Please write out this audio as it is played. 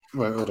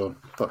Wait, hold on.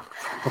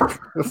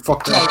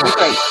 Fuck No, you're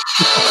great.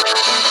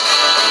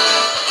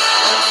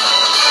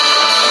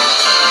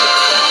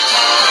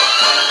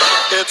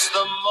 It's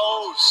the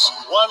most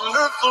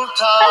wonderful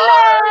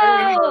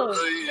time of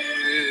the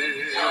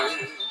year.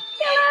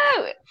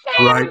 Hello.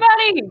 Hey, Right.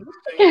 everybody.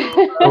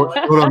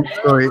 Hold on.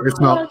 Sorry, it's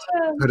not.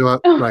 How do I?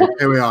 Right,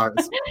 here we are.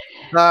 Please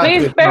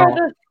bear with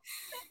us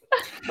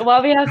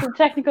while we have some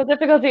technical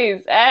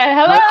difficulties.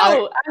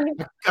 Hello.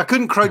 I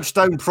couldn't crouch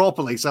down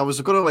properly, so I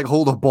was going to like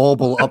hold a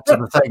bauble up to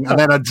the thing, and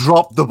then I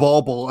dropped the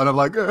bauble, and I'm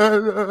like.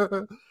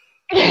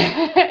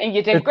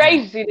 You did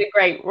great. You did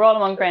great. We're all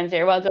among friends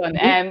here. Well done.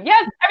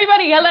 Yes,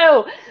 everybody.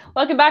 Hello.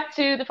 Welcome back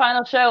to the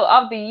final show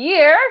of the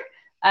year.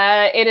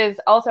 It is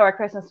also our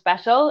Christmas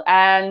special,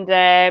 and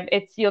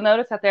you'll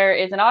notice that there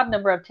is an odd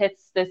number of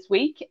tits this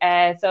week.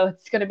 So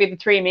it's going to be the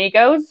three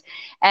amigos.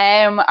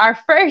 Our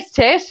first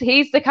tit,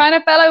 he's the kind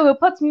of fellow who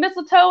puts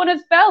mistletoe in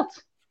his belt,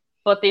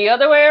 but the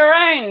other way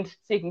around,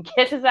 so you can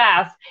kiss his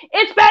ass.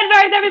 It's Ben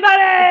North,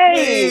 everybody.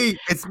 Hey,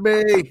 it's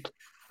me.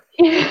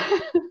 And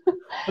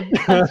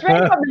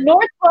straight from the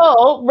North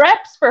Pole,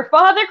 reps for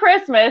Father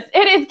Christmas,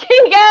 it is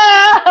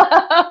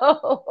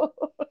Keego!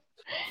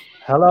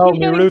 Hello,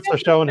 my roots are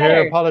showing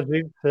here.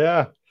 Apologies.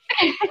 Yeah.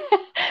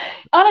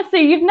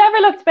 Honestly, you've never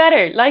looked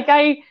better. Like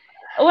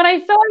when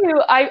I saw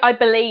you, I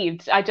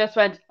believed. I just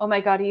went, oh my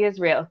God, he is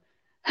real.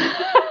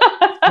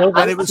 And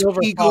it was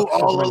Keego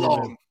all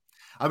along.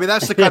 I mean,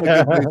 that's the kind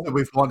of good news that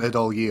we've wanted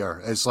all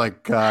year. It's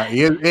like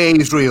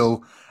he's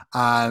real.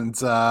 And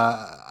he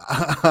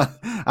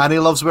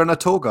loves wearing a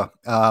toga.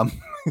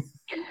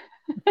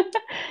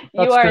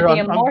 You are the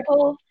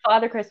immortal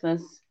Father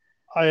Christmas.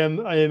 I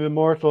am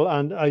immortal,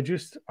 and I'm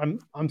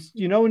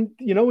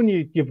when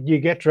you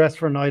get dressed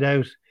for a night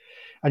out,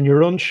 and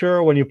you're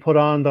unsure when you put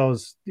on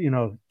those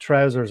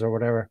trousers or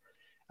whatever,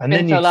 and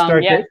then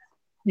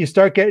you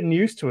start getting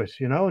used to it,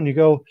 and you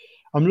go.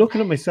 I'm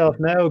looking at myself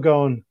now,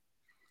 going,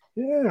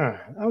 yeah,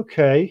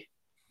 okay,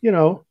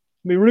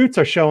 my roots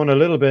are showing a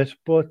little bit,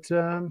 but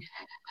I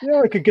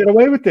could get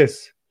away with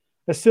this.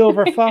 A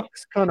silver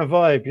fox kind of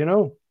vibe,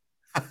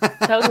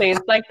 Totally.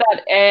 It's like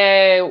that.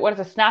 What is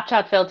a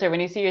Snapchat filter? When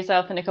you see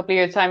yourself in a couple of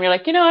years' time, you're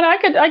like, what? I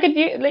could.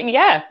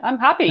 Yeah, I'm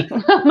happy.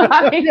 I'm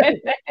happy.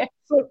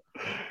 So,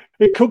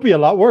 it could be a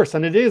lot worse,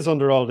 and it is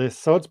under all this.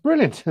 So it's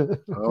brilliant. See that?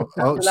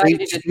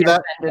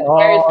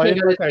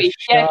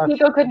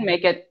 Keego couldn't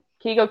make it.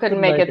 Keego couldn't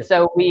make it,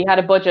 so we had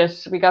a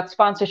budget. We got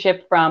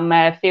sponsorship from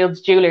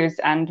Fields Jewelers,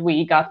 and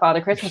we got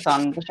Father Christmas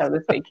on the show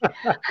this week.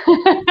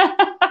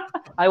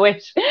 I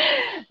wish.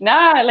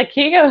 Like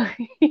Keego,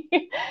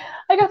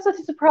 I got such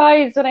a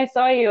surprise when I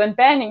saw you. And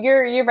Ben,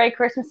 you're very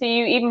Christmassy.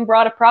 You even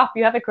brought a prop.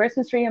 You have a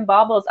Christmas tree and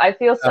baubles. I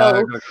feel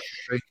so.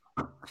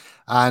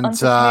 And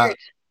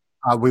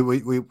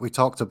we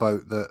talked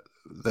about that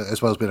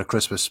as well as being a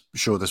Christmas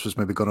show. This was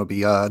maybe going to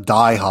be a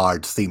Die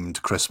Hard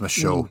themed Christmas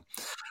show.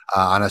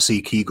 And I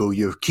see Keego,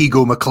 you're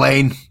Keego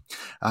McLean.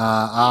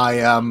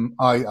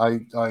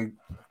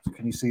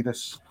 Can you see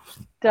this?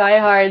 Die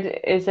Hard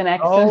is an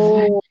excellent.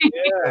 Oh,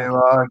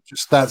 yeah.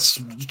 That's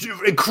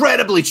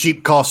incredibly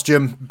cheap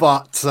costume,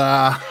 but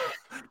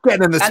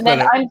getting in the spirit.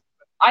 Then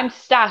I'm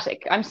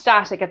static. I'm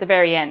static at the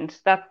very end.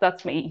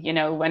 That's me.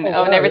 When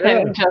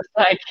everything just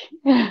like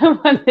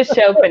when the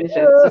show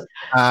finishes.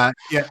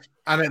 Yeah.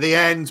 And at the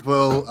end,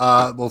 we'll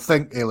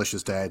think Ailish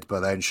is dead,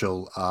 but then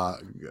she'll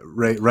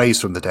raise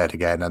from the dead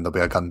again, and there'll be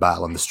a gun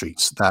battle on the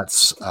streets.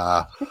 That's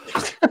I'm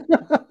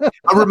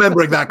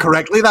remembering that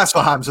correctly. That's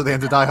what happens at the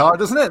end of Die Hard,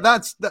 doesn't it?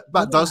 That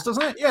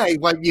doesn't it? Yeah,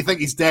 you think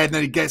he's dead, and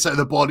then he gets out of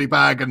the body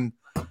bag and.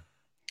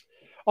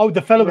 Oh,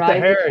 the fellow with the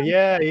hair.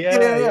 Yeah,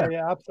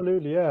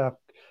 absolutely. Yeah,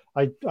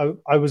 I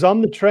was on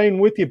the train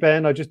with you,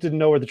 Ben. I just didn't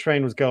know where the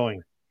train was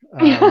going,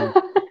 but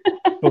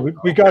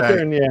we got there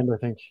in the end. I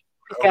think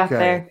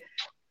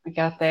we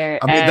got there.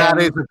 I mean, that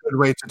is a good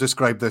way to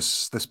describe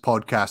this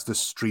podcast, this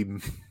stream.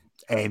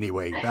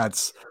 Anyway,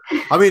 that's.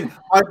 I mean,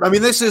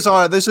 this is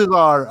our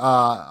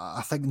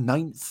I think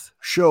 9th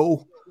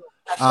show.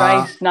 That's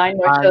right, 9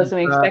 more shows than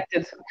we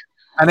expected,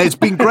 and it's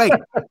been great.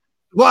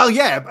 Well,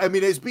 yeah, I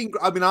mean,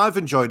 I've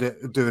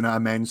enjoyed doing it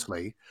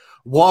immensely.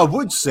 What I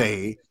would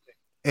say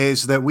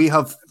is that we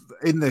have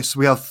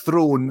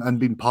thrown and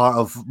been part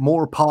of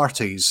more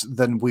parties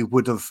than we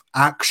would have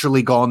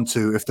actually gone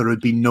to if there had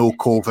been no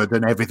COVID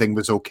and everything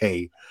was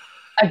okay.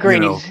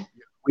 Agreed.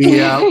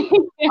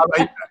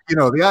 The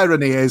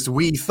irony is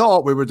we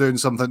thought we were doing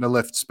something to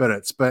lift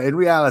spirits, but in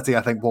reality,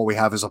 I think what we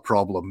have is a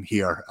problem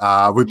here.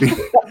 We've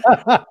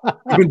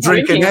been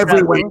drinking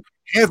every week,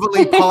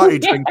 heavily party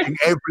drinking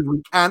every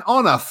week, and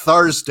on a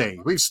Thursday.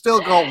 We've still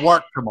got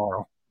work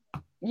tomorrow.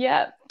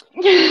 Yeah.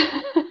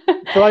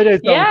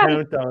 Fridays don't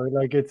count though.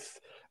 Like it's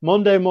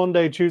Monday,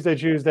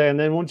 Tuesday, and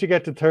then once you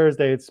get to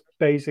Thursday, it's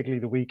basically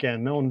the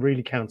weekend. No one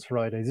really counts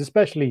Fridays,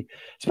 especially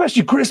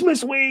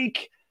Christmas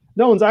week.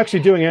 No one's actually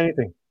doing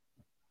anything.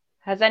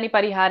 Has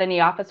anybody had any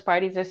office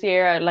parties this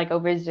year? Like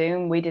over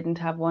Zoom, we didn't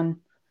have one.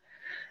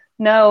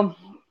 No,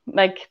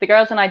 like the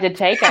girls and I did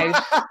takeout.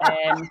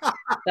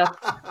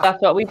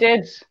 That's what we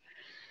did.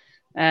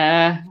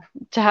 to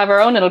have our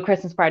own little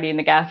Christmas party in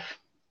the gaff.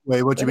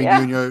 Wait, what do you mean?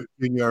 Yeah. You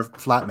and your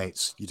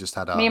flatmates? You just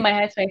had a Me and my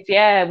housemates,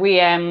 yeah. We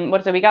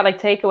we got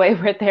like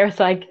takeaway where there's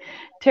like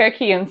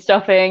turkey and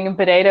stuffing and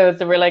potatoes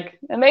that were like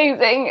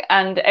amazing,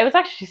 and it was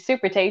actually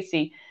super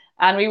tasty.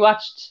 And we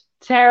watched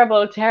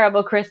terrible,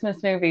 terrible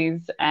Christmas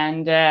movies,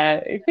 and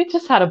we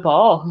just had a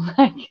ball.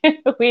 Like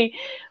we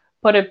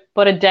put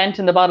a dent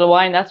in the bottle of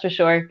wine, that's for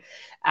sure.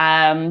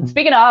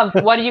 Speaking of,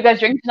 what do you guys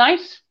drink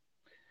tonight?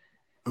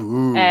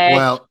 Ooh,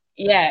 well,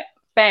 yeah,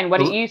 Ben, what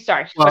do you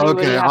start? Well, What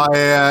do you have?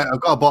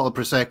 I've got a bottle of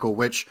Prosecco,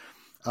 which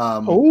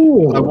I Oh,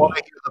 want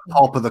to hear the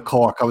pop of the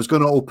cork. I was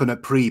going to open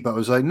it but I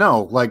was like,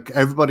 no, like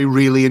everybody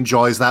really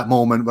enjoys that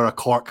moment where a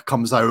cork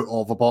comes out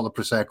of a bottle of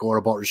Prosecco or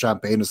a bottle of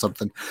champagne or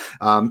something.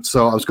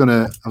 So I was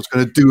gonna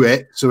do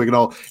it so we can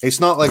all. It's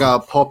not like a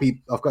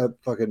poppy. I've got to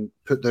fucking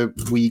put the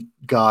wee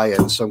guy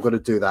in, so I'm going to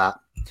do that.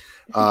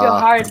 I feel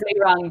hardly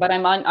wrong, but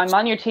I'm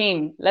on your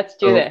team. Let's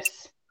do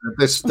this.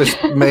 This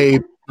may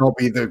not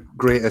be the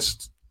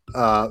greatest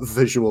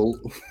visual.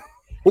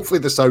 Hopefully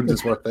the sound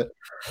is worth it.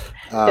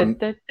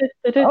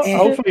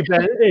 hopefully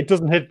Ben, it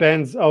doesn't hit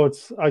Ben's. I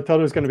thought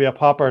it was going to be a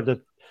popper that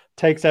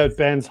takes out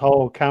Ben's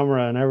whole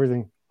camera and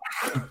everything.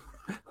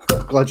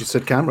 Glad you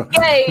said camera.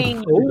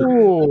 Yay!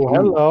 Oh,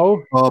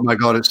 hello. Oh my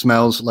god, it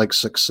smells like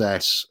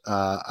success.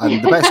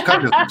 And the best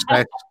kind of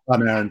success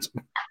unearned.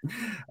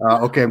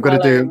 Okay, I'm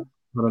gonna do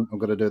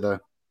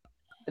the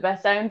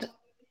best sound.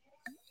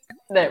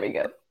 There we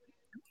go.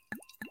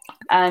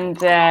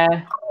 And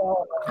I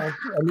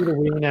need a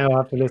wee now. I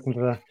have to listen to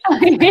that. I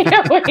need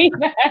a wee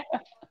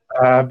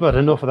now. But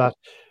enough of that.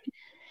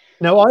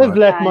 Now I've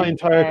let my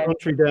entire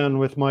country down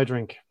with my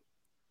drink.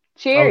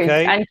 Cheers.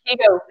 Okay. And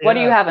Kigo, what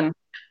are you having?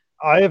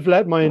 I have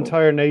let my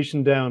entire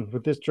nation down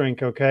with this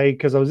drink, okay?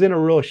 Because I was in a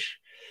rush.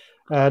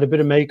 I had a bit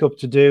of makeup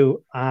to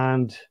do,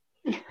 and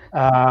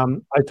I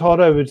thought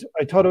I would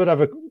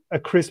have a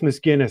Christmas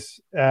Guinness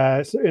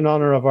in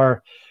honor of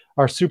our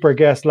super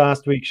guest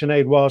last week,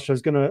 Sinead Walsh. I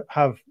was going to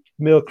have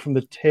milk from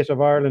the tit of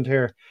Ireland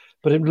here,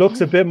 but it looks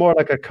a bit more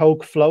like a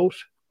Coke float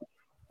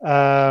in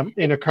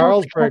a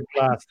Carlsberg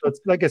glass. So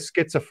it's like a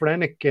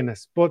schizophrenic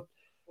Guinness, but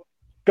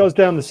goes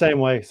down the same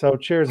way. So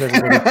cheers,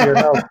 everybody. To your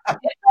health.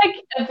 It's like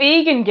a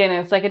vegan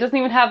Guinness. Like it doesn't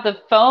even have the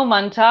foam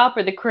on top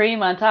or the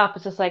cream on top.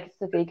 It's just like it's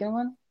the vegan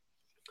one.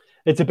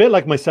 It's a bit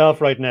like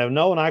myself right now.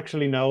 No one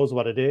actually knows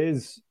what it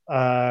is,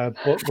 but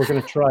we're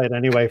going to try it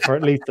anyway for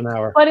at least an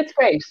hour. But it's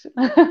great.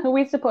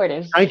 We support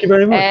it. Thank you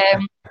very much.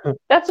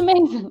 That's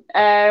amazing.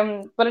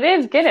 But it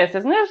is Guinness,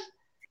 isn't it?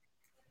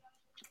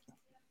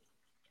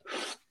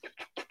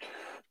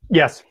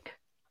 Yes.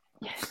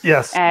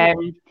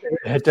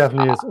 It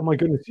definitely is. Oh my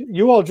goodness.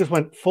 You all just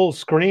went full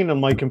screen on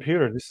my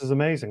computer. This is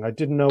amazing. I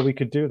didn't know we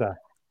could do that.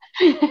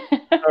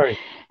 Sorry.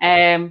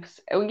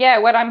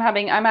 What I'm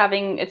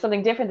having it's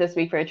something different this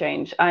week for a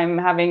change. I'm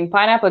having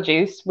pineapple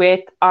juice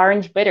with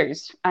orange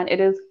bitters, and it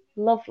is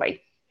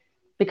lovely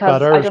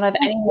because I don't have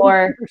any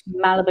more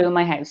Malibu in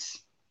my house.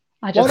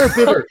 I just what are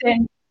bitters?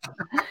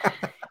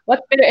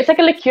 What's bitter? It's like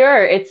a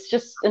liqueur. It's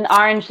just an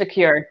orange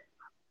liqueur.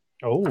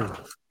 Oh.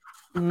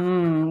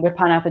 With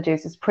pineapple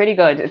juice. It's pretty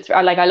good. It's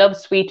like I love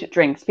sweet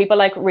drinks. People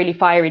like really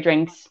fiery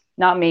drinks.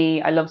 Not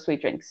me. I love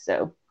sweet drinks.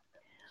 So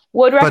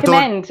would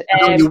recommend.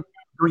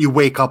 Don't you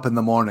wake up in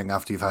the morning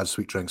after you've had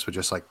sweet drinks with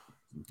just like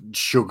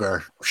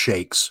sugar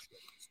shakes?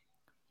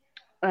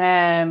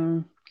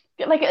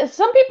 Like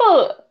some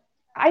people,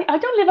 I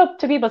don't live up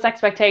to people's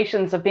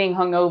expectations of being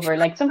hungover.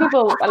 Like some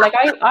people, like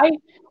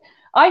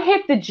I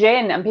hit the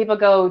gin and people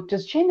go,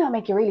 does gin not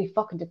make you really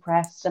fucking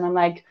depressed? And I'm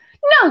like,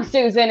 no,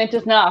 Susan, it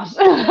does not.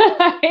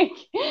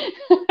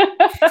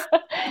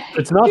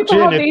 It's not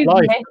gin, it's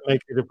life that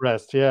makes you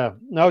depressed. Yeah.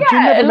 No,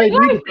 gin never made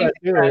me depressed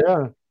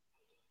either,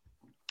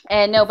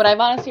 no, but I've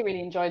honestly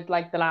really enjoyed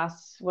like the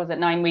last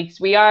 9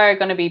 weeks. We are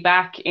going to be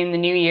back in the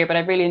new year, but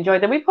I've really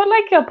enjoyed that we put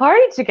like a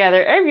party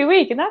together every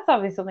week, and that's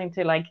obviously something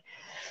to like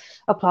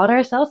applaud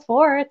ourselves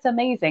for. It's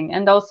amazing.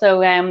 And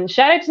also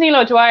shout out to Neil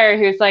O'Dwyer,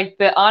 who's like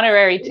the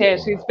honorary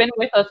tit, who's been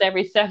with us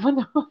every step of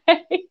the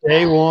way.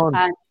 Day one.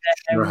 And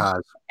Sure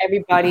has.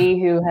 everybody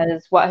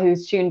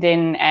who's tuned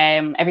in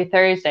every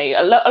Thursday.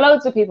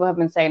 Loads of people have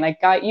been saying like,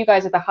 you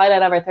guys are the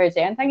highlight of our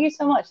Thursday, and thank you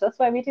so much. That's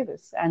why we do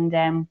this.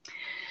 And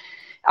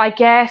I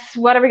guess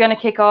what are we going to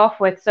kick off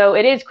with? So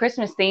it is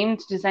Christmas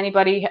themed. Does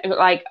anybody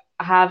like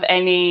have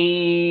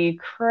any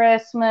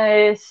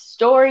Christmas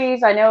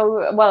stories? I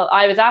know, well,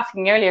 I was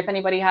asking earlier if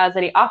anybody has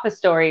any office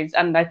stories,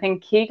 and I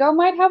think Kigo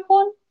might have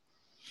one.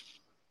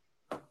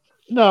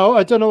 No,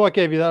 I don't know what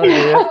gave you that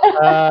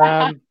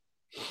idea.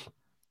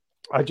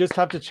 I just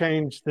have to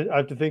I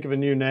have to think of a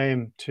new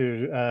name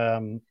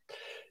to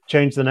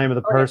change the name of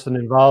the person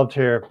involved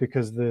here,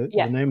 because the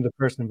name of the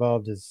person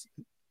involved is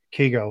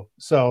Kigo.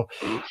 So,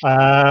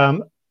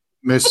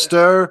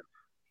 Mr.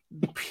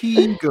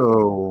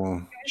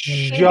 Pigo.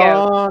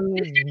 John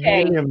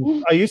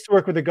Williams. I used to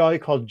work with a guy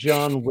called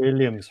John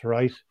Williams,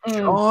 right?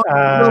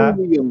 John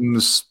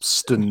Williams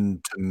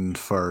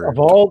Stintonford. Of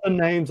all the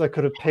names I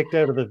could have picked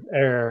out of the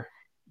air,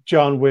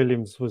 John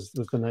Williams was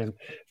the name,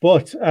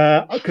 but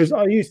because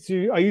I used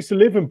to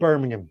live in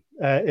Birmingham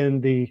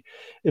in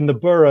the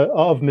borough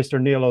of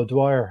Mr. Neil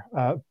O'Dwyer,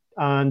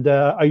 and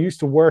I used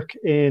to work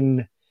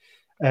in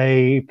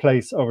a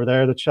place over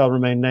there that shall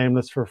remain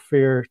nameless for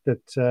fear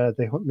that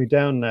they hunt me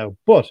down now.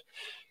 But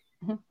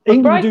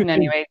Brighton,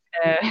 anyway.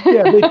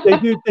 Yeah, they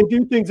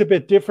do things a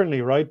bit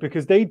differently, right?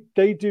 Because they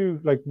do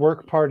like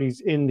work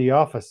parties in the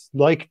office,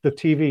 like the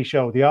TV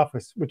show The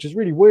Office, which is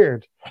really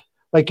weird.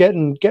 Like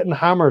getting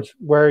hammered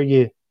where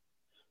you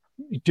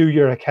do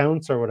your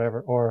accounts or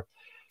whatever, or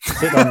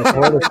sit on the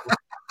toilet.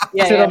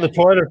 On the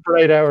toilet for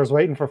 8 hours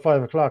waiting for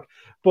 5 o'clock.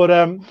 But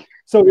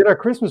so we had our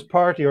Christmas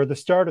party, or the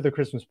start of the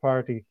Christmas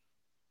party,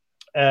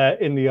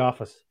 in the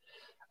office,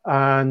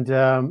 and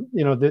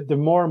the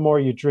more and more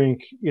you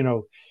drink,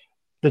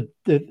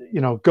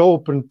 go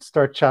up and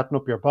start chatting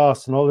up your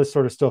boss and all this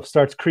sort of stuff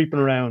starts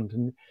creeping around,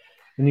 and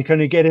you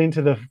kind of get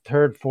into the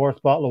third,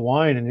 fourth bottle of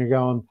wine, and you're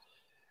going,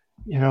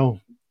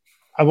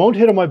 I won't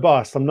hit on my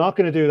boss. I'm not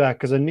going to do that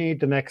because I need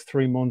the next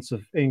 3 months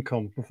of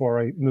income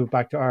before I move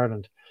back to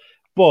Ireland.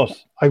 But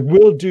I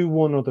will do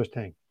one other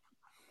thing.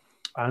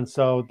 And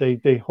so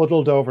they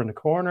huddled over in the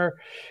corner,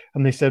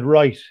 and they said,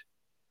 right,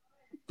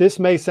 this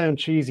may sound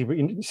cheesy, but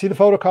you see the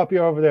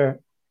photocopier over there?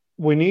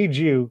 We need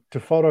you to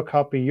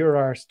photocopy your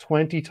arse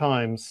 20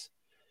 times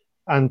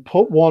and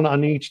put one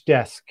on each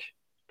desk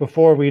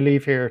before we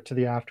leave here to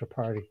the after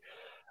party.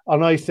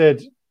 And I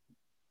said,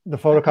 the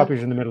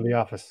photocopier's in the middle of the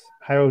office.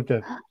 I've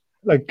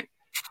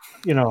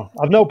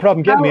no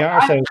problem getting my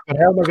arse out, but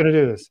how am I going to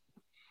do this?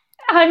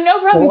 I have no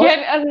problem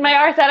getting my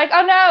arse out. Like,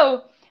 oh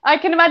no. I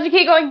can imagine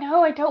Kate going,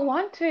 no, I don't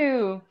want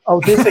to.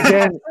 Oh, this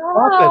again.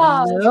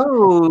 Stop it.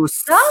 No,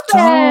 stop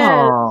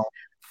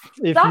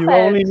it. If you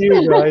only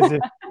knew, guys,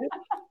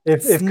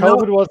 if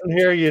COVID wasn't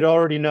here, you'd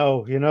already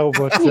know,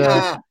 but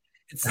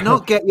it's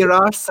not get your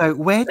arse out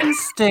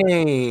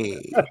Wednesday.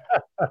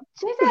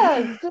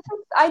 Jesus,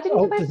 I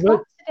didn't get my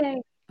stuff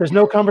today. There's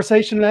no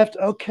conversation left.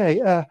 Okay,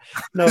 no,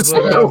 there's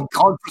no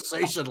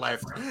conversation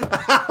left.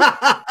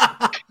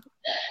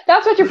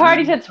 That's what your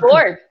party kit's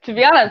for, to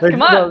be honest.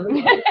 Come on.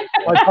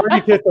 My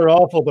party kits are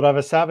awful, but I have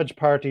a savage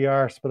party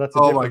arse. But that's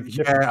oh my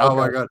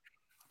god.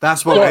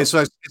 That's what it is. So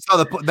it's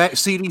not the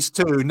series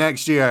 2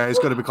 next year is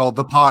going to be called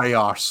the party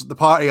arse. The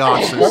party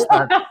arse is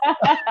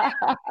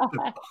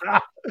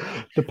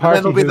the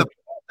party. Then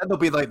there'll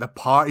be like the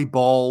party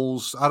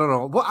balls. I don't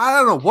know.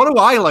 What do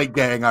I like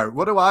getting out?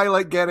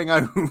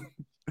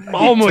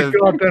 Oh my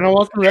god! Then I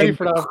wasn't ready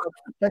for that.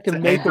 I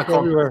can make it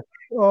everywhere.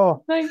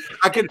 Oh,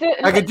 I could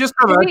just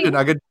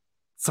imagine.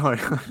 Sorry.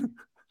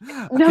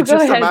 No, I could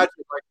just ahead.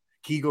 imagine like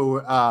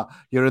Kigo,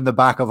 you're in the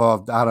back of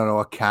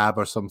a cab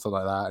or something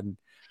like that, and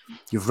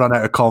you've run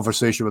out of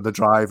conversation with the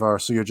driver,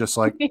 so you're just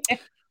like,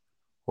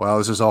 well,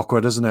 this is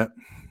awkward, isn't it?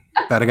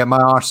 Better get my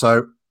arse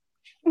out.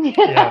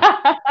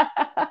 Yeah.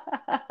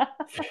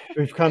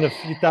 We've kind of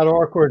that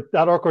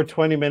awkward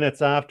 20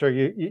 minutes after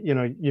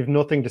you've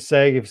nothing to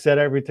say, you've said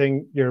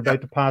everything, you're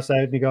about to pass out,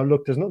 and you go,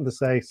 look, there's nothing to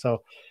say,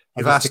 so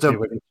you've asked them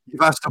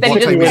then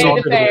what you time just is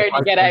ready to say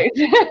to get out.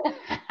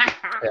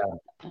 Yeah.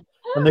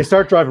 And they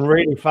start driving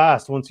really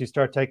fast once you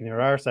start taking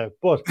your arse out.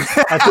 But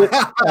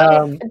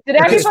did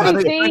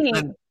everybody see?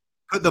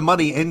 Put the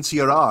money into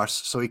your arse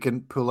so he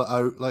can pull it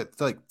out,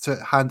 like to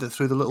hand it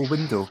through the little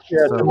window.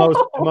 Yeah, so. the most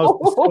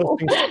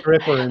disgusting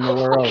stripper in the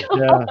world.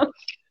 Yeah,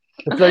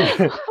 it's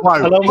like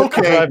wow.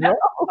 Okay,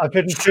 I've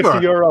hidden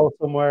 €50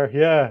 somewhere.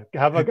 Yeah,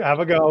 have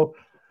a go.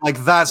 Like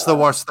that's the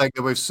worst thing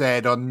that we've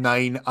said on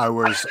 9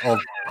 hours of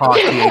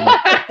partying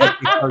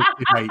every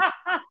Thursday night.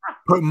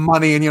 Put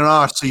money in your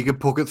arse so you can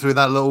poke it through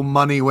that little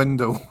money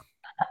window.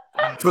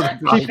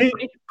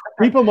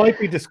 People might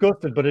be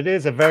disgusted, but it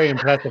is a very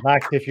impressive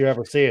act if you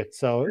ever see it.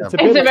 So it's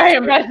a very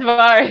impressive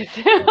arse.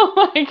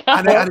 Oh my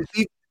god! And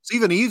it's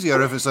even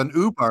easier if it's an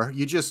Uber.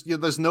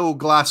 There's no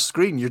glass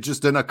screen. You're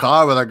just in a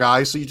car with a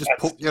guy, so you just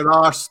poke your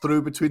arse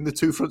through between the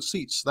 2 front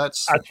seats.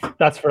 That's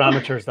for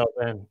amateurs, though.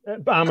 Then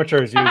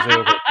amateurs use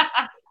Uber.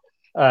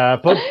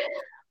 But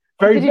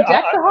did you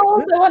check the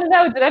holes? I want to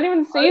know. Did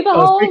anyone see the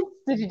holes?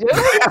 Did you do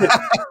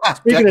it?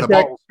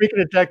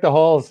 Speaking of check the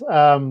holes.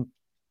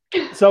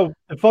 So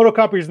the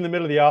photocopier's in the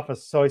middle of the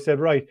office. So I said,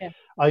 right, yeah.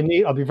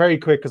 I'll be very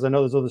quick because I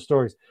know there's other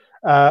stories.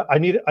 I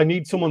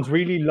need someone's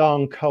really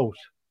long coat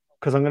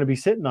because I'm going to be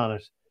sitting on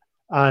it,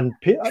 and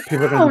people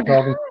are going to be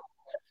talking.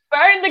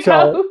 Burn the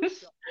coat.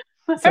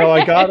 So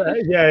I got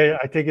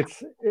I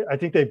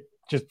think they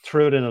just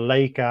threw it in a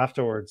lake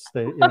afterwards.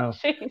 They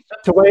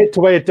to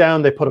weigh it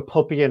down, they put a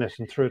puppy in it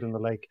and threw it in the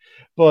lake.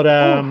 But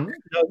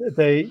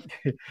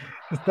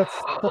that's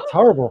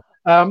horrible.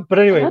 But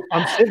anyway,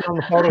 I'm sitting on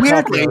the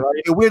photocopier.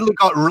 Weirdly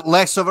got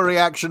less of a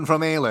reaction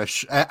from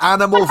Ailish.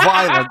 Animal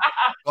violence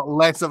got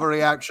less of a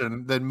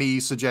reaction than me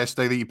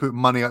suggesting that you put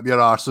money up your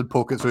arse and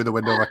poke it through the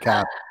window of a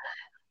cab.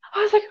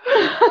 I was like,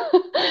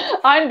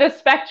 I'm the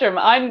spectrum.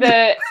 I'm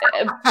the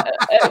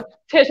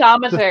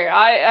titometer.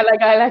 I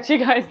let you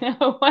guys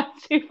know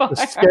what's too far. The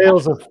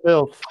scales of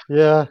filth.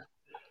 Yeah.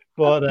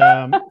 But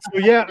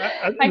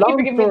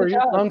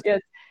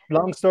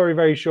long story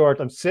very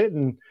short. I'm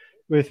sitting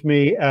with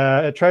me,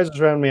 trousers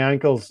around my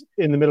ankles,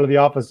 in the middle of the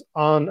office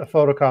on a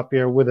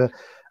photocopier with a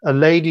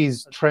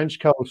lady's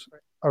trench coat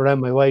around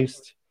my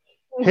waist,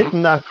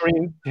 hitting that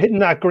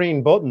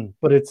green button,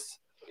 but it's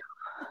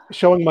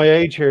showing my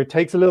age here. It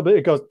takes a little bit.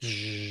 It goes,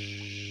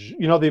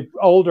 the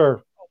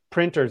older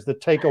printers that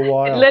take a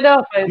while. It lit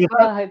up as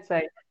well, I'd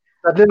say.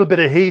 That little bit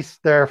of heat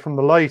there from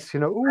the light,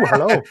 ooh,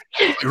 hello.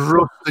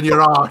 Rust in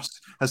your arse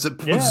as it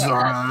What did they do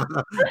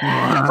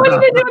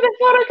with the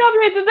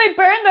photocopier? Did they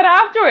burn that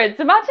afterwards?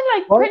 Imagine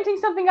printing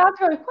something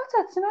afterwards. What's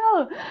that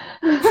smell?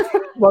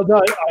 Well,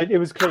 no, it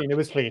was clean.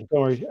 Don't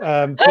worry.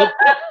 But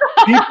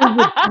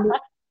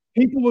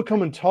people would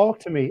come and talk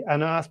to me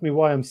and ask me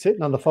why I'm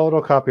sitting on the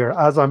photocopier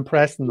as I'm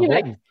pressing the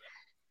button.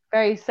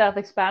 Very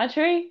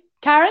self-explanatory.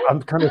 Karen?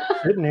 I'm kind of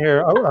sitting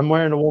here. I'm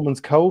wearing a woman's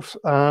coat,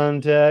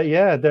 and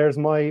there's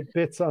my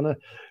bits on it.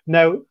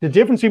 Now, the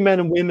difference between men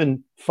and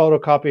women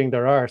photocopying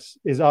their arse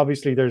is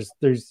obviously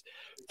there's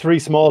 3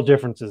 small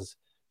differences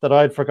that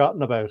I'd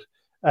forgotten about.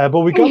 But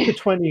we got the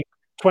 20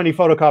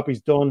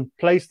 photocopies done,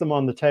 placed them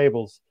on the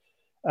tables,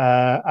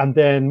 and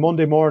then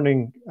Monday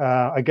morning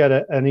I get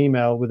an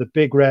email with a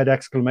big red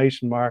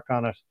exclamation mark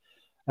on it.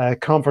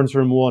 Conference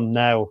room 1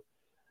 now.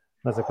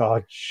 I was like,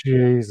 oh,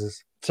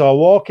 Jesus. So I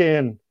walk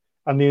in,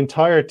 and the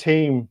entire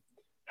team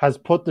has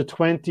put the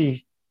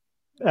 20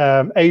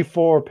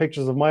 A4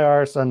 pictures of my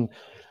arse and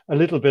a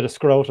little bit of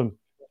scrotum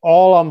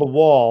all on the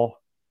wall,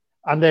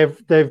 and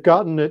they've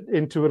gotten it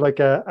into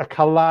like a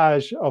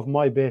collage of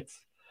my bits.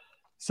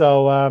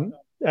 So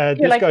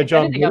this guy,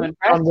 John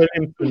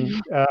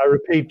Williamson, I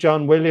repeat,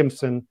 John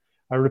Williamson,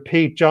 the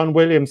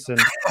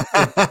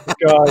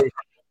guy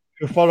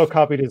who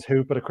photocopied his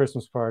hoop at a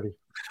Christmas party.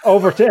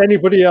 Over to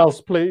anybody else,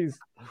 please.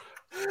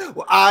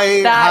 Well, I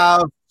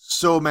have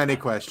so many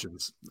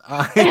questions.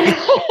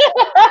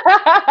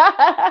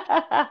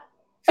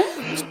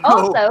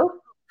 Also,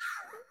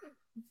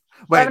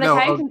 from an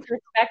accountant's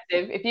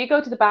perspective, if you go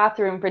to the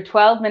bathroom for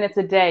 12 minutes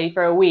a day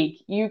for a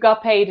week, you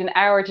got paid an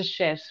hour to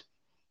shit.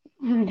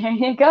 There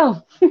you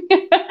go.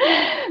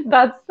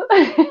 That's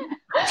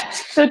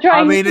so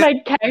trying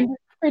to count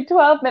for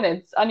 12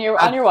 minutes on your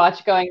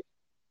watch going.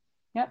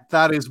 Yeah.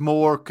 That is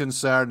more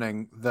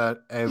concerning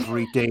that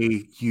every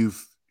day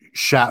you've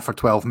shat for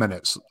 12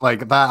 minutes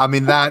like that. I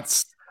mean, I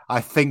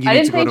think you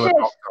need to go to a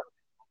doctor.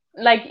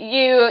 Like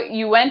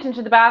you went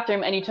into the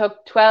bathroom and you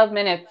took 12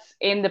 minutes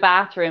in the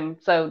bathroom,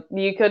 so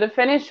you could have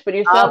finished, but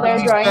you're still there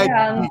drying your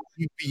hands.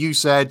 You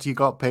said you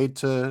got paid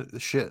to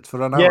shit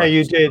for an hour. Yeah,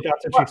 you did.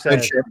 That's what you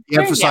said.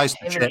 You emphasized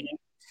the shit.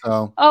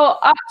 So. Oh,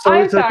 I'm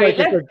sorry.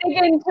 Let's dig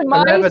into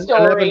my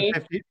story.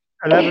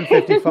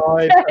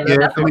 11:55.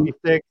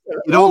 11:56.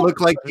 You don't look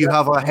like you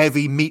have a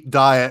heavy meat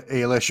diet,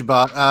 Ailish,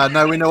 but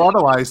now we know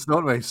otherwise,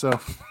 don't we? So.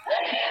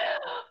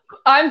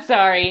 I'm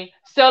sorry.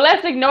 So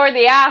let's ignore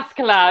the ass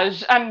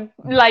collage and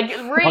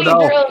really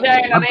drill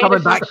down. I'm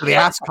coming back to the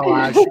ass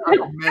collage. I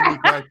have many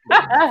questions.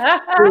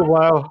 Oh,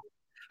 wow.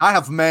 I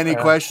have many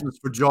questions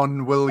for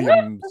John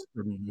Williams.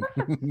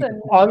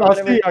 I'll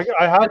see.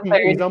 I have him.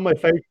 He's on my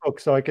Facebook,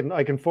 so I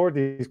can forward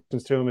these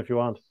questions to him if you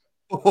want.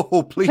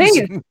 Oh,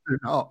 please. Do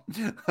not.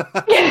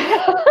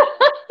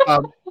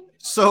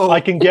 So I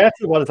can guess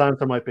what his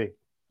answer might be.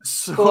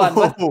 So, go on.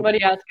 What are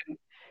you asking?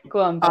 Go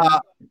on.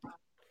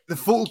 The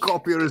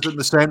photocopier is in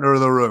the center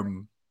of the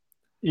room.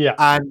 Yeah.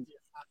 And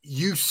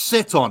you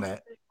sit on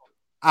it,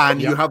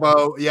 and you have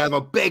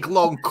a big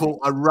long coat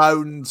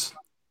around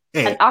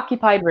it. An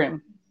occupied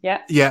room.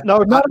 Yeah. Yeah. No,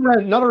 not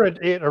around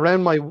it,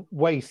 around my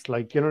waist.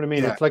 Like, you know what I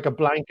mean? Yeah. It's like a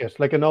blanket,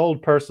 like an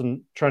old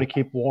person trying to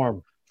keep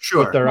warm.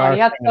 Sure. You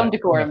have some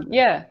decorum.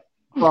 Yeah.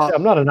 But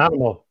I'm not an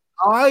animal.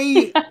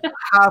 I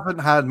haven't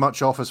had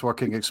much office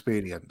working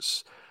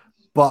experience,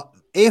 but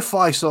if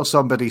I saw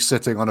somebody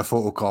sitting on a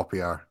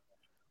photocopier,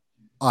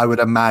 I would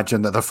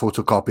imagine that they're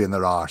photocopying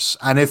their arse.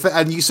 And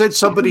you said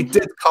somebody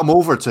did come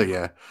over to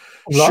you.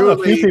 A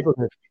few people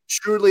did.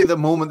 Surely the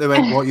moment they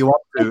went, what you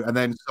up to, and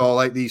then saw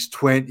like these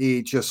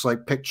 20 just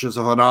like pictures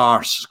of an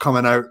arse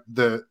coming out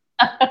the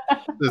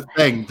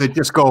thing, they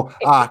just go,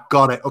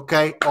 got it.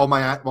 Okay, all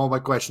my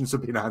questions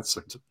have been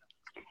answered.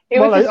 It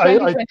was his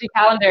 2020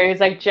 calendar. He's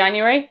like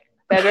January,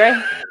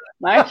 February,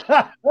 March. Do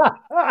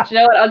you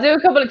know what? I'll do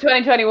a couple of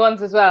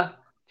 2021s as well.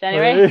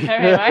 January,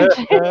 March.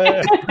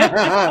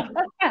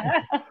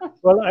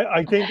 Well,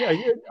 I think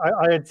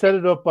I had set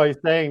it up by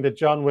saying that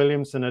John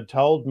Williamson had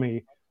told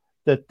me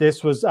that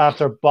this was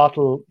after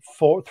bottle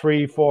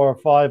 3, 4, or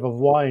 5 of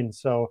wine.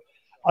 So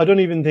I don't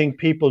even think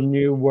people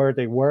knew where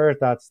they were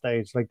at that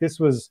stage. Like this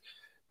was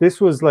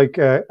like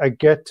a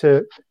get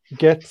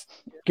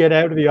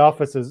out of the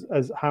office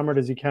as hammered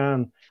as you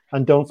can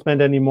and don't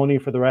spend any money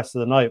for the rest of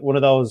the night. One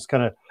of those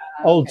kind of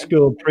old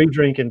school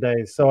pre-drinking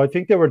days. So I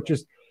think they were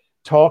just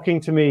talking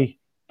to me,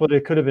 but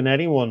it could have been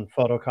anyone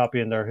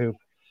photocopying their hoop.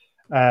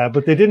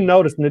 But they didn't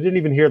notice, and they didn't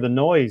even hear the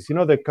noise. You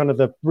know, the kind of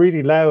the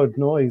really loud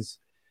noise.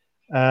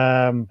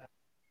 Brad,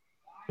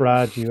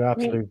 you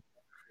absolutely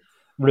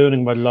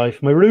ruining my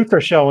life. My roots are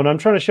showing. I'm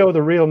trying to show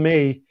the real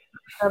me,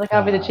 Gotta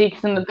copy the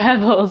cheeks and the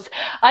pebbles.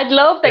 I'd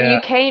love that you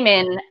came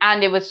in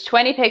and it was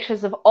 20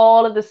 pictures of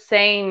all of the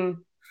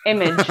same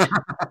image.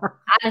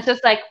 And it's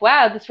just like,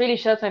 wow, this really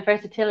shows my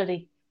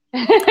versatility.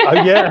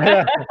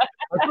 I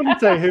couldn't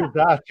say who's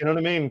that, you know what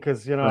I mean?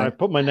 Because, I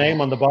put my name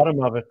on the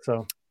bottom of it.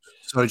 So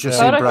just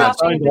seen Brad.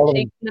 The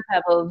cheeks and the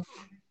pebbles.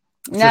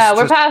 No,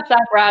 we're past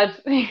that, Brad.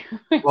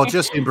 Well,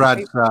 just in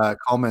Brad's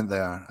comment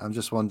there, I'm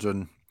just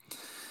wondering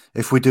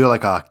if we do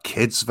like a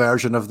kids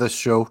version of this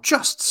show,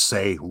 just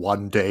say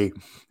one day,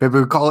 maybe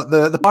we call it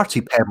the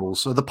party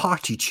pebbles or the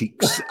party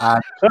cheeks.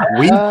 And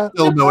we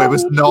still know it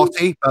was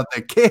naughty, but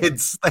the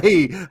kids,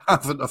 they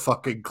haven't a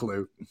fucking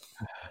clue.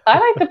 I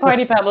like the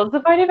party pebbles. The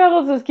party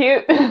pebbles is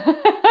cute.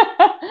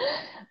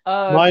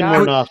 Mine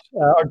were not.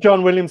 Or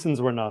John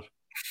Williamson's were not.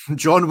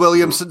 John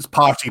Williamson's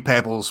party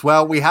pebbles.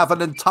 Well, we have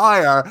an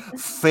entire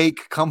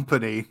fake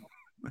company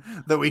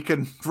that we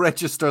can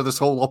register this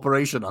whole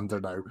operation under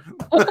now.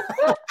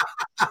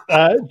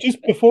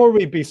 Just before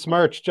we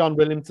besmirch John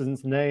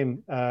Williamson's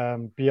name,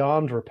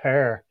 beyond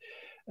repair,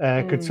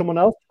 could someone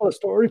else tell a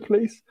story,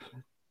 please?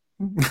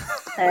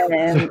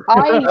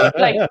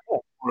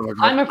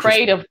 I'm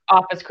afraid of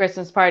office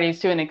Christmas parties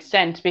to an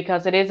extent,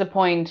 because it is a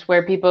point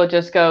where people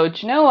just go,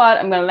 do you know what?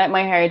 I'm going to let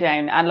my hair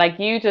down. And like,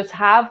 you just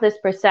have this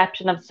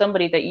perception of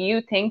somebody that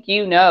you think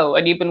you know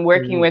and you've been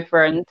working with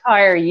for an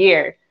entire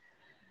year.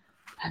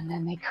 And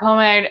then they come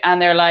out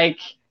and they're like,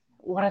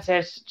 what is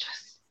it?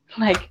 Just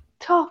like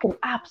talking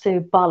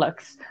absolute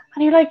bollocks.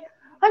 And you're like,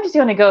 I'm just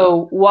going to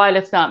go while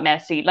it's not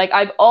messy. Like,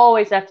 I've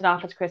always left an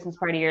office Christmas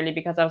party early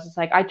because I was just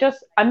like,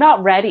 I'm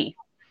not ready.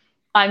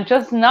 I'm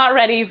just not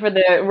ready for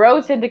the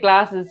rose-tinted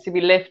glasses to be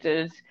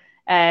lifted.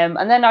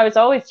 And then I was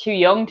always too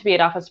young to be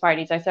at office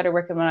parties. I started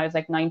working when I was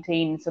like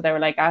 19. So they were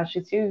like,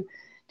 she's too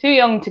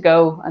young to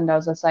go. And I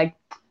was just like,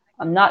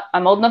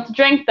 I'm old enough to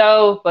drink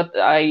though. But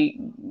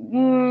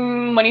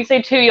when you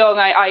say too young,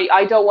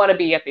 I don't want to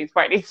be at these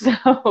parties.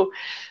 So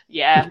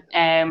yeah.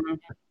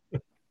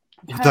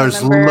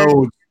 There's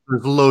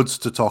loads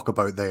to talk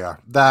about there.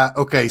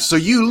 Okay. So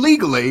you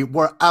legally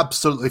were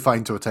absolutely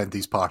fine to attend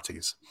these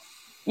parties.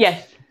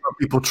 Yes.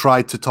 People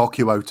tried to talk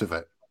you out of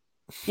it.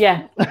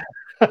 Yeah.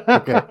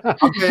 Okay.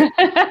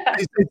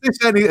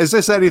 Is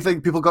this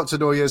anything people got to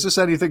know you? Is this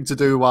anything to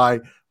do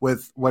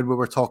with when we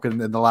were talking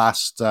in the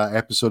last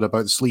episode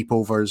about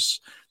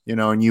sleepovers?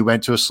 And you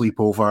went to a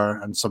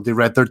sleepover and somebody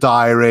read their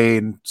diary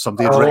and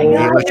somebody had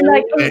written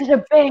like, this is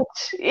a bit.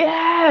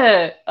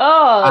 Yeah.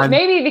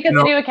 Maybe because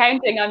I do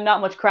accounting, I'm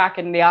not much crack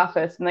in the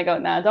office, and they go,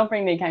 "Nah, don't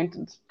bring the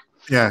accountant."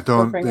 Yeah,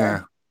 don't bring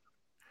her.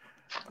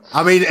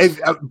 I mean,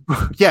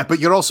 but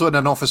you're also in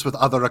an office with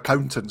other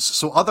accountants.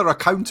 So other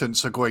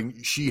accountants are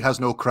going, she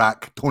has no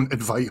crack, don't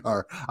invite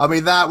her. I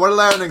mean, we're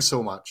learning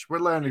so much.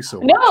 No,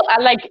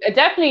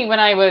 definitely when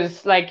I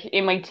was like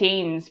in my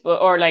teens, but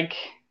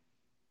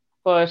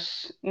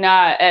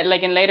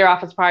in later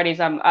office parties,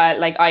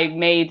 I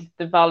made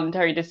the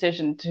voluntary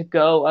decision to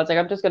go. I was like,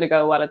 I'm just going to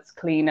go while it's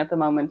clean at the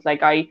moment.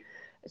 Like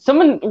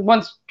someone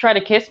once tried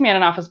to kiss me at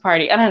an office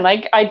party, and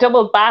I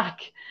doubled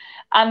back.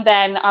 And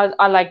then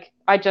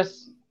I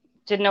just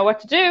didn't know what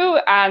to do.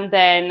 And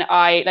then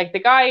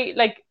the guy,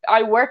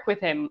 I work with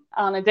him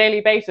on a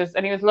daily basis,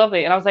 and he was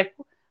lovely. And I was like,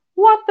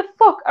 what the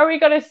fuck are we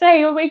going to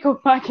say when we go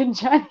back in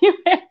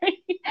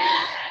January?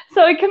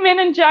 So I come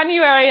in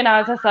January, and I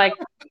was just like,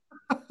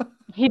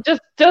 he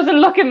just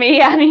doesn't look at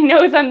me, and he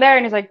knows I'm there.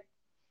 And he's like,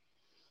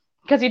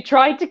 because he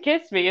tried to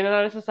kiss me. And then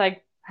I was just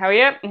like, how are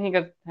you? And he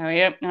goes, how are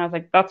you? And I was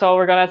like, that's all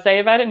we're going to say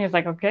about it. And he's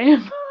like, okay.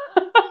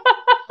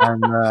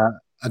 And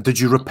did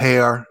you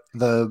repair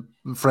the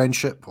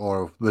friendship,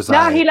 or was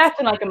that? No, he left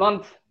in like a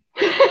month.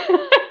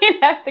 He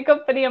left the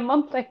company a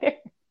month later.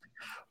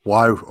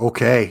 Wow.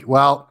 Okay.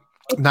 Well,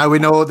 now we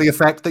know the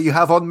effect that you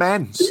have on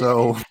men.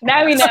 So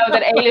now we know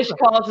that Eilish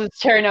causes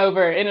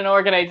turnover in an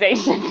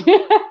organization.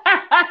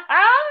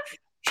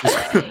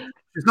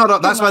 She's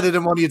not. That's why they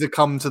didn't want you to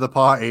come to the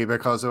party,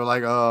 because they were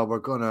like, "Oh,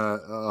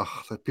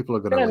 people are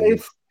gonna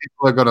leave.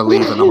 People are gonna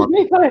leave, and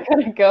people are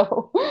gonna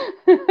go."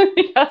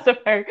 Because of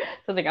her,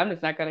 so I'm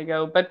just not gonna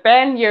go. But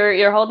Ben,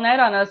 you're holding out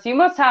on us. You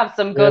must have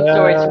some good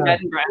stories from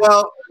Edinburgh.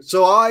 Well,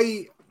 so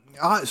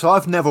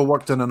I've never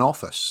worked in an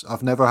office.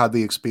 I've never had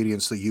the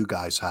experience that you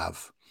guys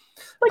have.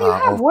 But you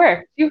have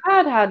worked. You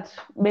had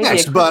maybe a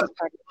Christmas party.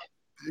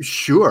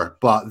 Sure,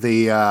 but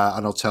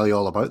and I'll tell you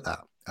all about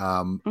that.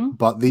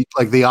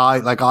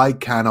 But I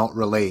cannot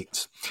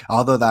relate,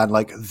 other than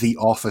like the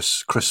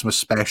Office Christmas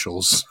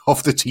specials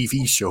of the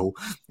TV show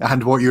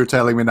and what you're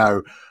telling me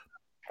now.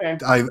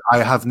 Okay.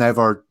 I have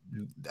never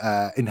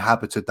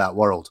inhabited that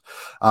world.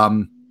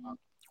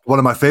 One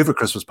of my favorite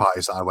Christmas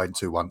parties that I went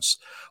to once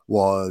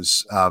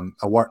was I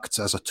worked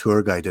as a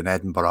tour guide in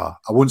Edinburgh.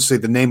 I won't say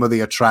the name of the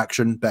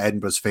attraction, but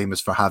Edinburgh's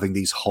famous for having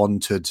these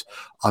haunted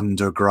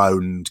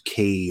underground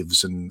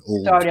caves and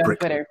old. It's already on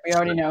Twitter. We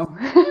already know.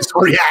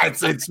 Sorry, yeah,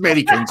 it's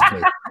Mary King's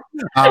Close.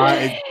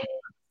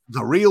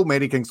 The real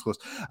Mary King's Close.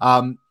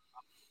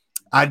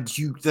 And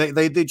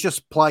they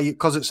just play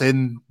because it's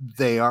in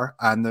there,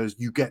 and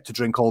you get to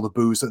drink all the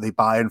booze that they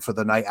buy in for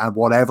the night, and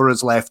whatever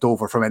is left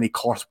over from any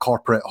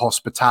corporate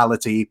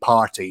hospitality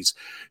parties,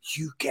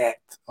 you get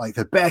like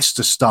the best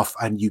of stuff,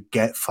 and you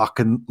get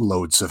fucking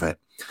loads of it.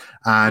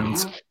 And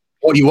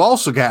what you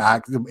also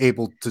get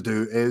able to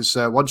do is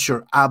once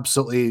you're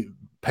absolutely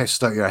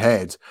pissed out of your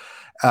head,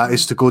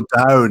 is to go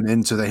down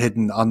into the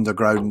hidden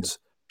underground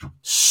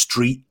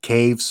street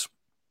caves.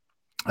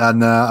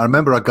 And I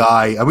remember a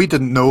guy, and we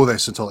didn't know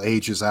this until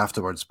ages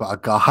afterwards, but a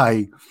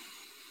guy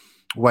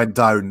went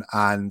down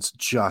and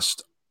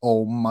just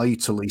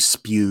almightily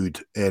spewed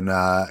in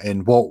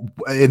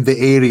the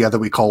area that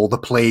we call the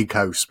Plague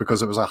House,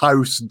 because it was a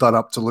house done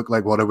up to look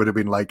like what it would have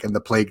been like in the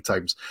plague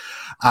times.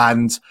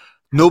 And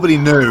nobody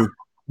knew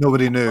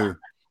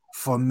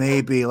for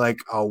maybe like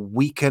a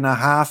week and a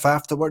half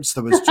afterwards.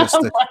 There was just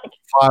this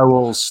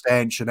foul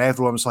stench, and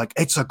everyone was like,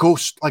 it's a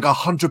ghost, like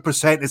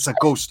 100% it's a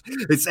ghost.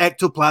 It's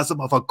ectoplasm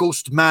of a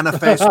ghost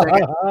manifesting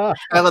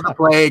hell of the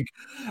plague.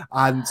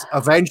 And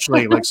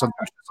eventually, like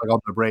sometimes like on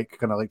the break,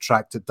 kind of like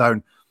tracked it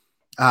down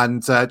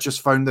and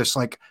just found this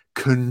like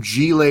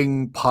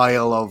congealing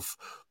pile of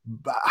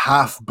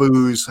half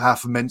booze,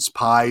 half mince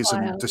pies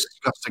and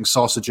disgusting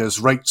sausages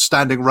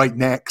standing right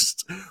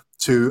next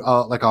to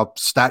like a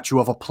statue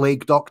of a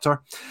plague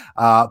doctor,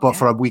 but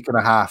for a week and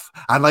a half.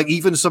 And like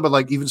even some of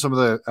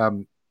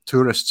the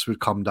tourists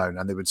would come down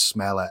and they would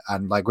smell it.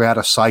 And like we had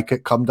a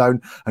psychic come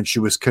down, and she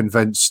was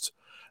convinced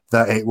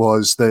that it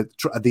was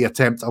the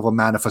attempt of a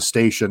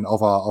manifestation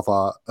of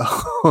a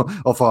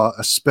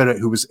spirit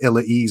who was ill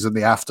at ease in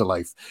the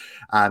afterlife.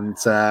 And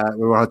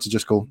we were had to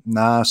just go,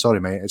 nah, sorry,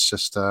 mate, it's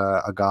just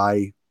a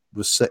guy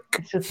was sick.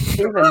 It's just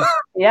Stephen.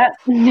 Yeah.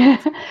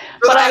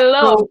 But I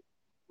love.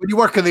 When you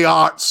work in the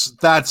arts,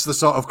 that's the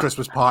sort of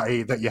Christmas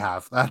party that you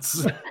have.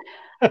 That's.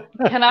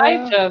 Can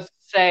I just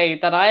say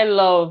that I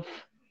love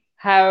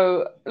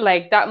how,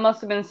 like, that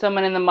must have been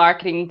someone in the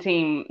marketing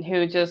team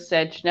who just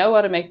said, you know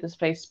what, to make this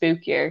place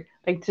spookier,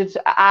 like to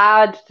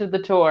add to the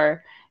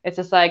tour. It's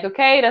just like,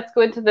 okay, let's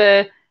go into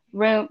the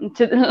room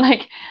to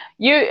like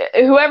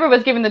whoever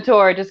was giving the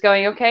tour, just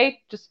going,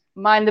 okay, just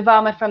mind the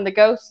vomit from the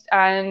ghost,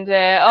 and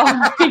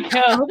off we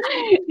go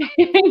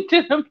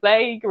into the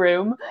plague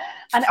room,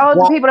 and all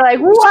the people are like,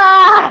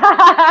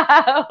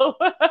 wow.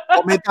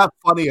 What made that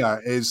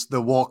funnier is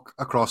the walk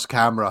across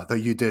camera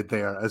that you did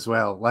there as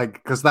well, like,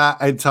 because that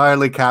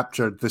entirely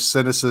captured the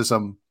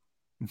cynicism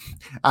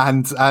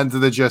and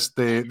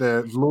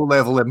the low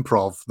level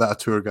improv that a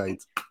tour guide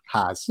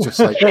has. Just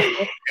like,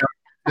 yeah,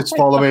 just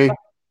follow me,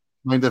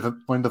 mind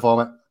the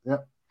vomit. Yeah.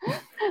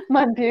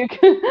 Man puke.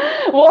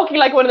 Walking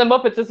like one of the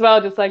Muppets as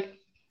well, just like.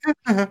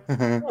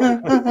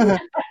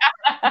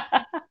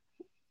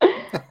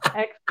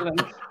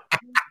 Excellent.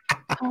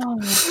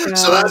 Oh,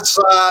 so that's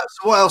so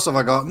what else have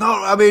I got?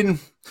 No, I mean,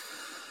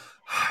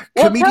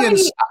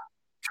 comedians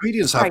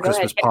have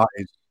Christmas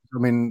parties. I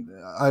mean,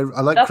 I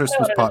like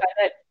Christmas parties.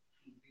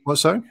 What,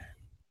 sorry?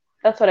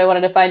 That's what I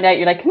wanted to find out.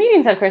 You're like,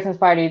 comedians have Christmas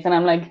parties, and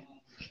I'm like,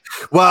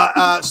 well,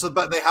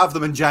 but they have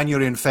them in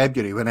January and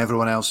February when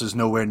everyone else is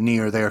nowhere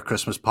near their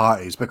Christmas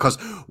parties, because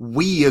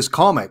we as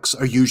comics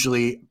are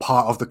usually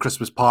part of the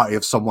Christmas party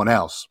of someone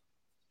else.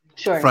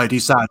 Sure. Friday,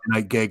 Saturday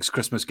night gigs,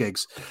 Christmas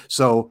gigs.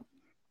 So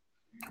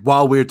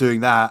while we're doing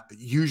that,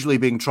 usually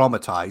being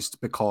traumatized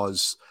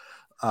because,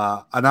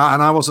 and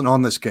I wasn't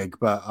on this gig,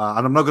 but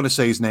and I'm not going to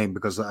say his name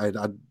because I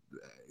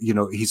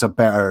he's a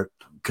better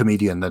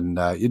comedian than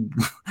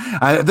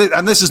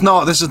and this is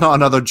not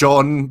another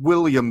John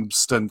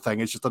Williamston thing.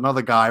 It's just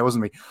another guy,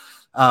 wasn't me?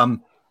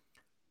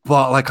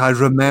 But like I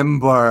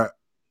remember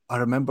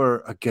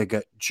a gig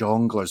at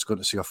Jongleurs going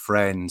to see a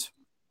friend.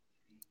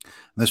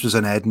 This was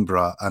in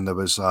Edinburgh, and there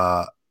was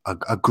a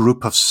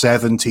group of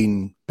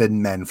 17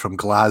 bin men from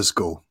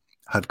Glasgow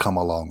had come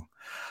along,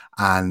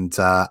 and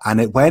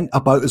it went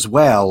about as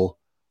well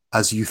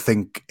as you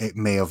think it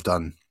may have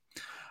done,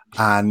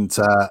 and.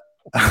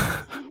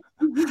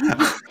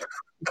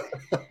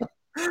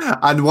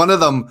 And one of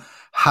them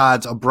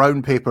had a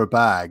brown paper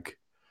bag,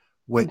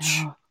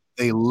 which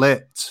they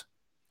lit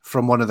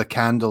from one of the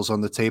candles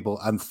on the table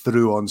and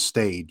threw on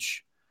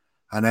stage.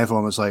 And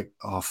everyone was like,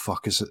 "Oh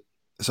fuck, is it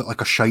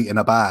like a shite in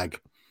a bag?"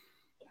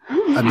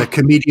 And the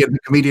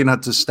comedian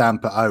had to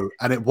stamp it out,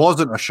 and it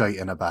wasn't a shite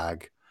in a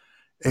bag.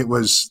 It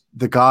was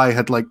the guy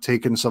had like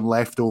taken some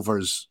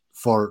leftovers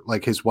for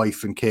like his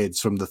wife and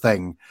kids from the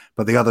thing,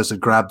 but the others had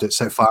grabbed it,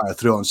 set fire,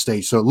 threw it on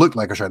stage, so it looked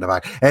like a shit in a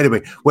bag.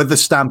 Anyway, with the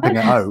stamping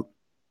it out,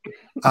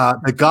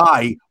 the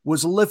guy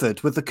was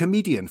livid with the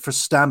comedian for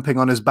stamping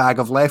on his bag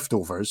of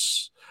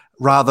leftovers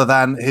rather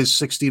than his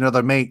 16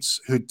 other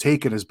mates who'd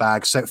taken his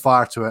bag, set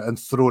fire to it, and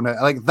thrown it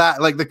like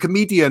that. Like the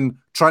comedian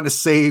trying to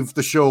save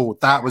the show.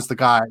 That was the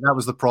guy. That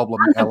was the problem.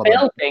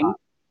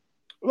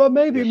 Well,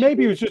 maybe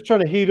he was just trying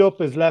to heat up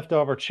his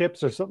leftover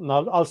chips or something.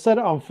 I'll set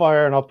it on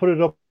fire and I'll put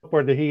it up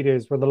where the heat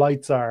is, where the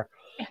lights are,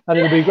 and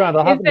it'll be grand.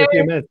 I'll have it in a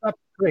few minutes. That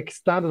prick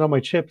standing on my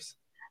chips.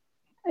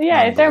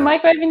 Yeah, is there a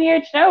microwave in here?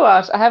 Do you know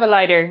what? I have a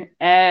lighter.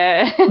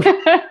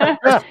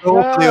 The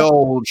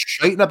old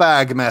shite in a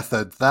bag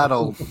method.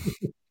 That'll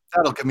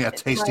give me a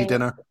tasty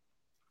dinner.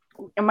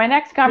 And my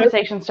next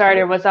conversation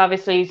starter was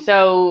obviously,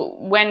 so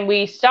when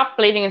we stopped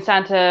believing in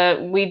Santa,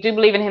 we do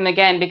believe in him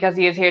again because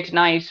he is here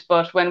tonight.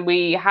 But when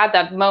we had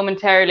that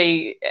moment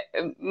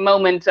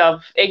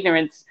of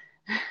ignorance,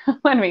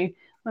 when we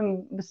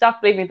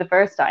stopped believing it the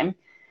first time,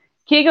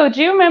 Keego,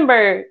 do you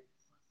remember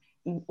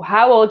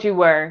how old you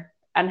were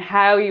and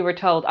how you were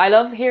told? I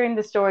love hearing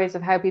the stories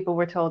of how people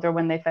were told or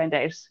when they found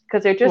out,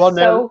 because they're just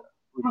so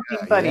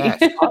fucking funny.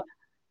 Yes.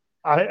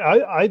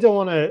 I don't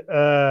want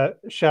to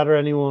shatter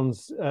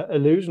anyone's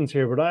illusions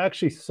here, but I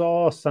actually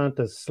saw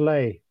Santa's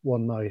sleigh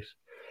one night.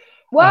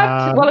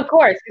 What? Well, of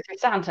course, because you're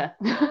Santa.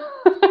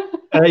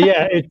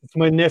 Yeah, it's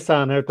my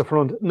Nissan out the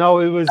front. No,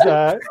 it was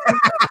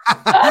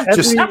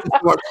just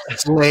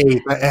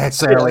sleigh,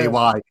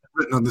 S-L-A-Y,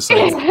 written on the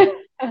side.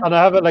 And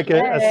I have it like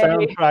a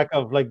soundtrack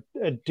of like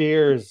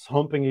deers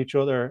humping each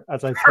other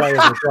as I play as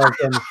I drive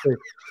down the street.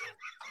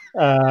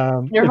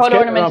 Your whole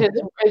ornament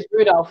is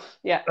Rudolph.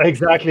 Yeah,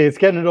 exactly. It's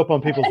getting it up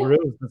on people's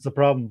roofs. That's the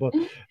problem. But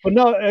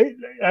no,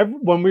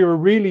 when we were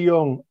really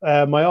young,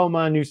 my old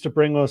man used to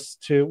bring us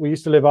to. We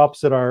used to live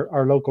opposite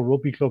our local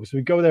rugby club, so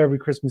we'd go there every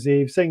Christmas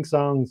Eve, sing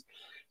songs,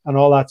 and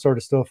all that sort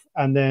of stuff.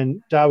 And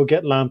then Dad would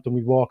get lamped, and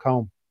we'd walk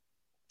home,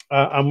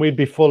 and we'd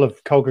be full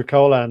of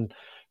Coca-Cola and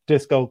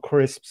Disco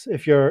crisps.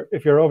 If you're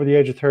over the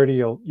age of 30,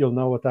 you'll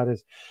know what that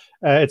is.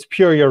 It's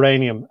pure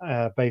uranium,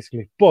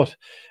 basically. But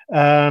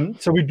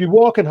so we'd be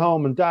walking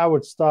home, and Dad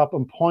would stop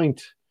and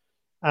point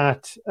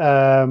at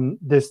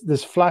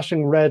this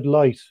flashing red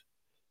light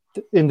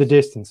in the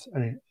distance,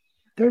 and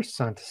there's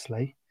Santa's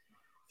sleigh.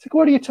 It's like,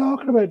 what are you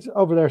talking about? It's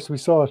over there. So we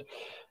saw it.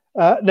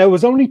 Now, it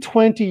was only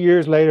 20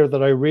 years later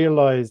that I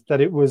realized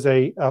that it was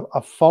a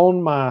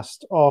phone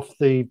mast off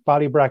the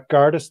Ballybrack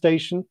Garda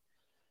station,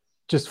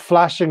 just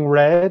flashing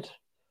red.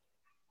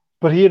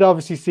 But he had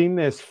obviously seen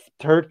this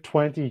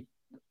 20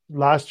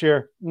 last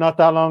year, not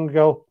that long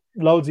ago,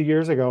 loads of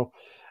years ago,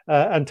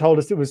 and told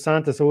us it was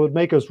Santa. So it would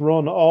make us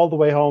run all the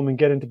way home and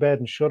get into bed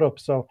and shut up.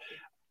 So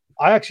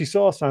I actually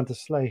saw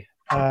Santa's sleigh,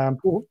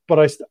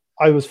 but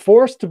I was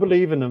forced to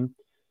believe in him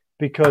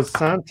because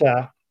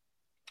Santa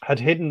had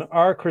hidden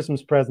our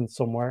Christmas presents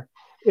somewhere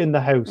in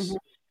the house,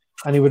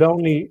 and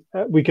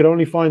we could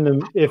only find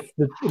them if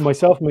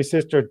myself and my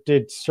sister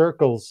did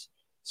circles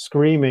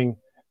screaming,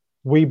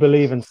 "We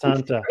believe in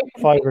Santa,"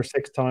 5 or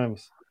 6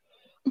 times.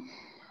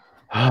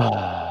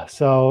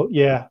 So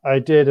yeah, I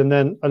did, and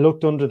then I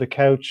looked under the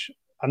couch,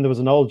 and there was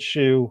an old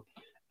shoe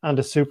and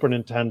a Super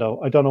Nintendo.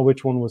 I don't know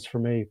which one was for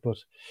me,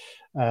 but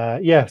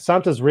yeah,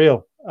 Santa's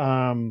real.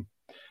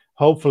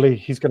 Hopefully,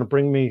 he's going to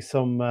bring me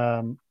some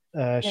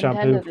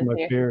shampoo for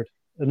my beard.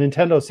 A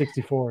Nintendo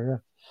 64, yeah.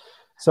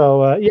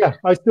 So yeah,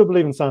 I still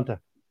believe in Santa.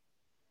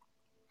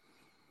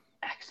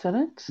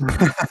 Excellent.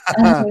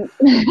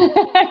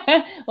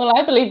 Well,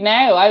 I believe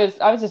now.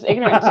 I was just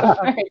ignorant.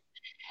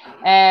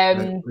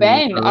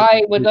 Ben,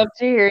 I would love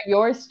to hear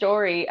your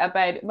story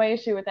about my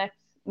issue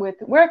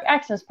with work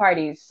Xmas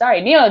parties.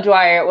 Sorry, Neil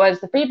O'Dwyer was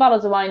the free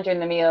bottles of wine during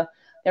the meal.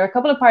 There were a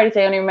couple of parties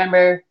I only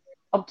remember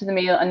up to the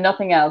meal and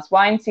nothing else.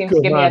 Wine seems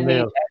to give me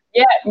a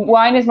yeah.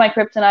 Wine is my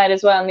kryptonite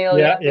as well, Neil.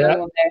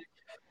 Yeah.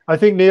 I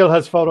think Neil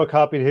has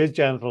photocopied his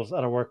genitals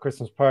at a work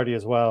Christmas party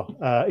as well.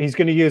 He's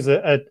going to use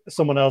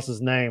someone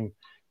else's name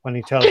when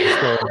he tells the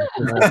story.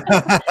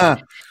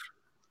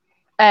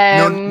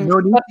 No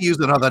need to use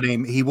another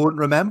name. He won't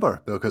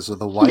remember because of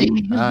the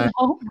wine.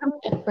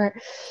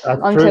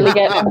 Until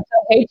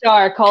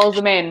HR calls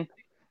him in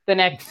the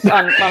next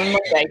on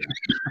Monday.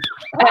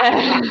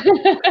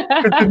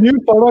 The new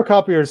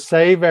photocopiers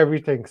save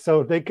everything,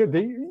 so they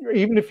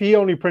even if he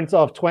only prints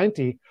off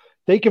 20,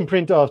 they can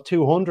print off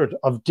 200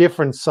 of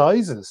different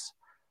sizes.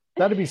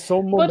 That'd be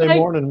some Monday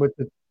morning with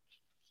the.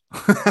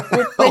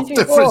 With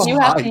printers, you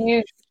have to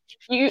use.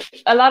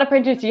 A lot of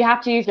printers, you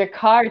have to use your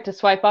card to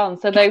swipe on,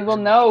 so they will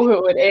know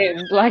who it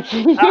is. Like,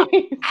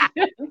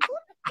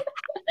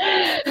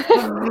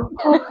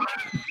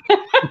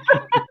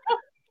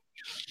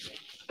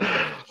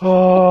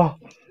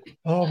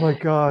 oh my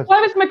God!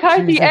 Why was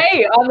McCarthy Jesus.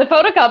 A on the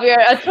photocopier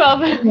at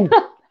 12?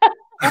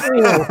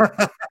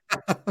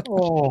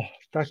 Oh,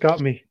 that got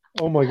me!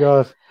 Oh my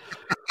God!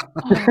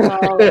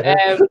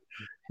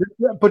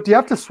 But do you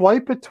have to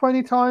swipe it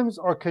 20 times,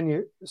 or can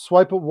you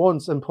swipe it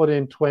once and put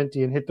in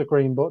 20 and hit the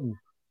green button?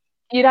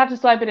 You'd have to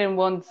swipe it in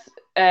once.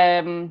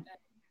 I'm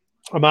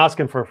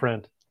asking for a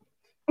friend.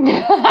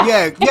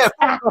 Yeah.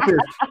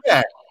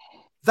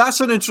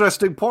 That's an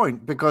interesting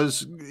point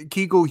because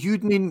Keego, you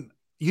needn't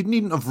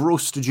have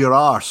roasted your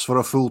arse for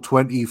a full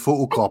 20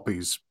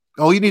 photocopies.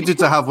 All you needed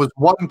to have was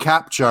one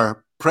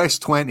capture, press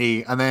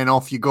 20, and then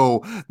off you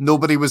go.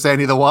 Nobody was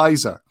any the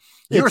wiser.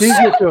 It's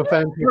easier to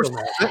offend people.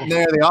 Sitting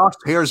there, the arse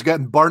hair's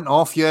getting burnt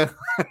off you.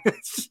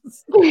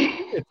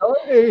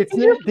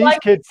 These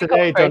kids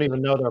today don't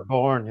even know they're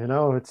born. You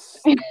know, it's.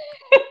 Yeah,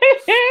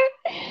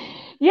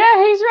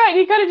 he's right.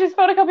 He could have just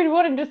photocopied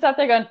one and just sat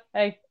there going,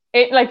 "Hey,"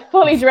 like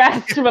fully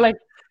dressed, but like.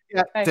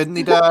 Yeah, Right. didn't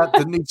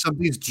need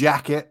somebody's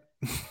jacket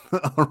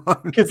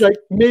around. Because like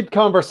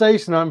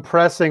mid-conversation, I'm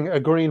pressing a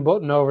green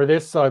button over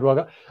this side.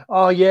 Well,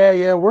 oh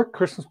yeah, work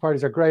Christmas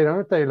parties are great,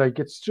 aren't they? Like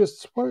it's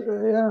just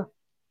yeah.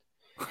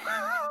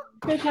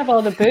 Good to have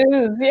all the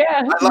booze,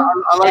 yeah.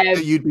 I like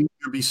that you'd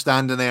be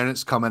standing there and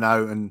it's coming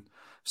out, and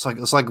it's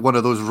like one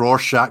of those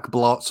Rorschach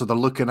blots, so they're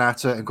looking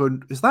at it and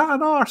going, "Is that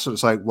an arse?" And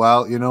it's like,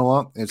 well, you know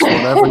what? It's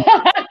whatever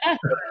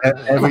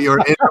your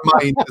inner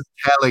mind is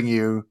telling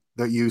you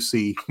that you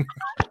see.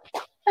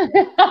 Is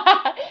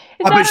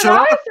that an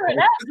arse or an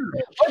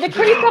elbow? Or the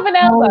crease of an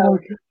elbow?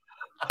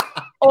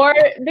 Or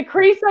the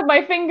crease of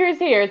my fingers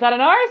here? Is that an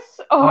arse?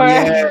 Or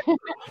Yeah.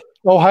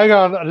 Oh, hang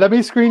on. Let me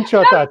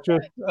screenshot that.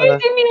 Just you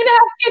didn't even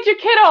have to get your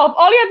kid off.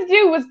 All you had to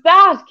do was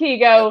that,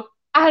 Kigo.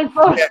 And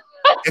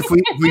If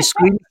we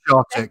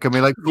screenshot it, can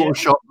we like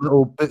Photoshop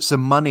little bits of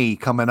money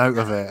coming out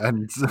of it?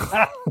 And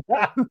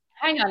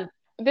hang on.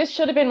 This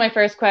should have been my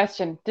first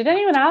question. Did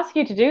anyone ask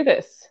you to do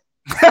this?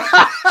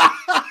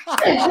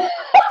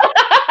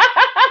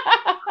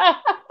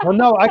 well,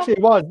 no, actually,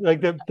 it was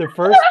like the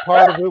first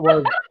part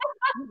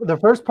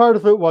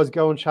of it was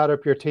go and chat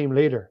up your team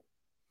leader,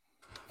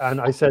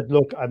 and I said,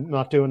 look, I'm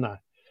not doing that.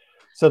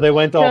 So they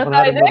went off and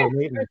had another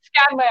meeting.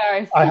 Scan my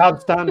arse. I have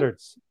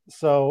standards.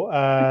 So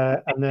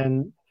and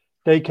then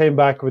they came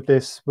back with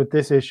this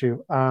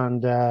issue,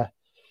 and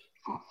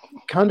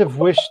kind of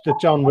wished that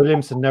John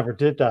Williamson never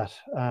did that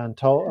and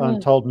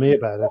told me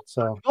about it.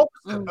 So what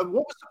was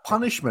the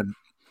punishment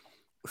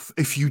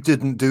if you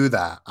didn't do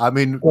that? I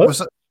mean, What?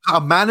 was it a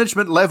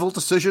management level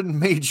decision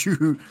made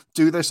you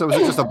do this, or was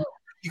it just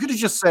you could have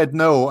just said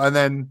no and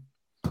then?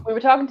 We were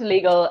talking to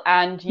legal,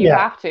 and you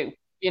have to.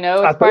 You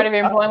know, it's part of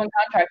your employment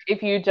contract.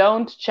 If you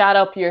don't chat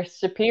up your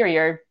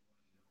superior.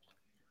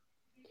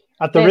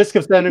 At the risk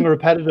of sounding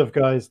repetitive,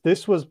 guys,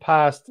 this was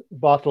past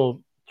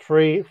bottle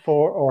 3,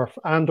 4, or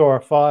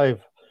 5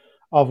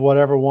 of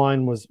whatever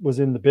wine was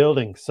in the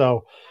building.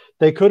 So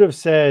they could have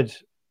said,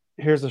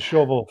 "Here's a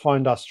shovel,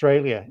 find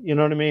Australia." You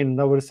know what I mean?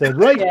 They would have said,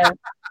 "Right, Yeah.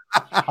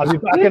 I'll be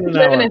back He in was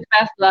an living hour." his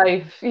best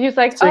life. He's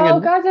like, Singing, oh,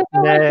 guys, I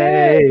don't like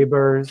it.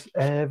 neighbors,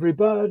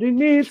 everybody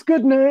needs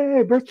good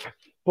neighbors.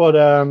 But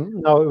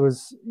no,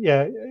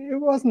 it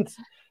wasn't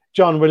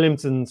John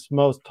Williamson's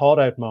most thought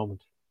out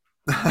moment.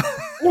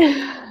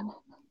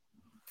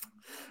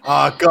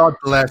 Oh, God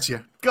bless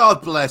you.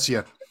 God bless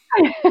you.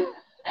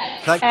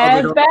 Thank God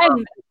we don't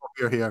Ben,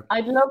 you're here.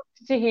 I'd love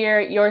to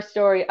hear your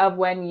story of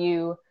when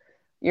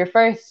your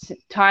first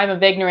time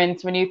of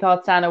ignorance when you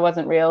thought Santa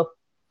wasn't real.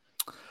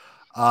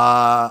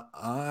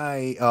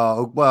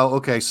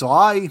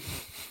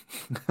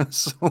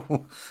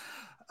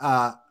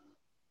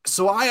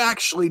 So I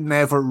actually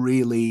never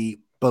really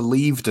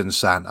believed in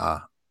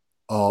Santa,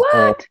 or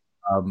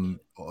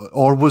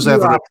was You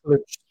ever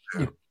absolute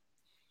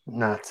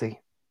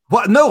Nazi.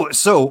 what? No.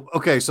 So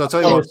okay. So I'll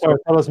tell you what. Sorry,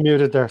 I was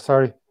muted there.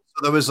 Sorry.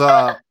 So there was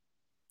a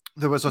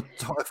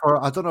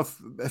I don't know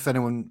if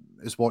anyone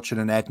is watching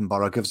in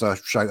Edinburgh, give us a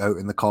shout out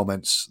in the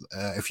comments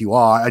if you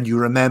are and you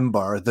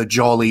remember the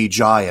Jolly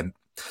Giant.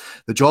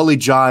 The Jolly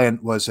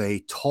Giant was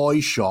a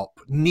toy shop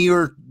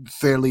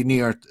fairly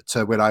near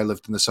to where I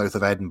lived in the south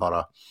of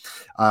Edinburgh.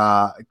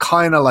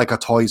 Kind of like a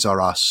Toys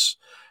R Us.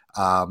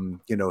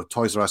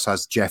 Toys R Us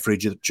has Jeffrey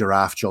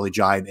Giraffe. Jolly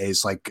Giant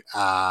is like,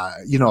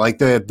 like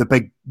the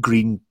big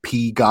green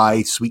pea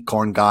guy, sweet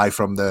corn guy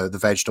from the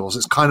vegetables.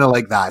 It's kind of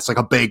like that. It's like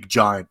a big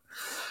giant.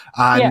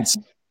 And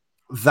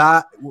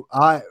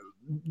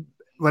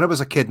when I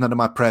was a kid, none of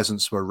my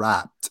presents were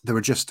wrapped. They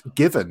were just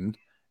given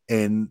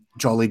in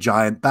Jolly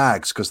Giant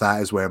bags because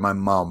that is where my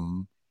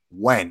mum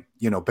went,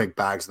 big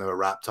bags, and they were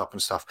wrapped up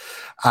and stuff.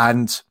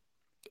 And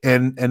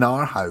in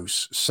our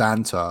house,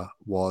 Santa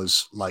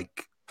was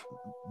like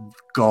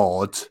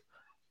God,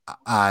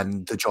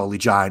 and the Jolly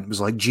Giant was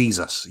like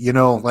Jesus.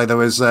 Like there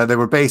was, they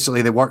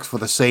worked for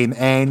the same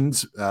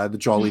end. The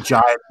Jolly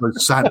Giant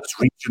was Santa's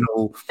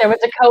regional. There was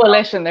a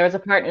coalition. There was a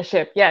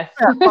partnership. Yes.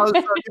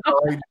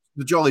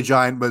 The Jolly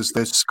Giant was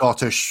the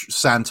Scottish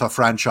Santa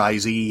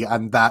franchisee,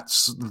 and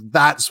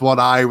that's what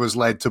I was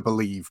led to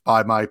believe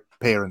by my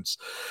parents.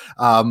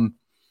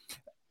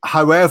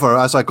 However,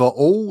 as I got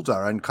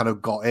older and kind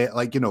of got it,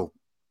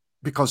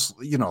 because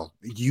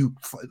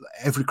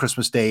every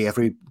Christmas day,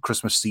 every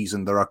Christmas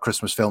season, there are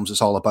Christmas films.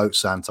 It's all about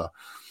Santa,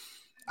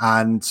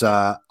 and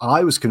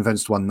I was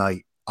convinced one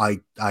night I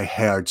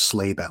heard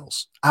sleigh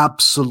bells.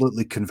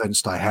 Absolutely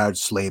convinced I heard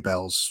sleigh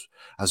bells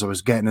as I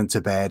was getting into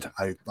bed.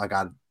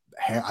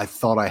 I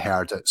thought I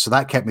heard it, so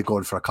that kept me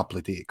going for a couple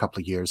of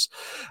years.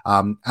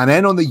 And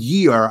then on the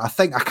year, I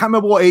can't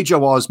remember what age I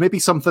was, maybe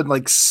something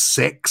like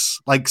six,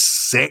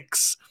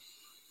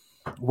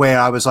 where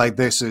I was like,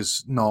 "This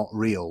is not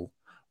real."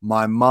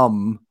 My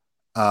mum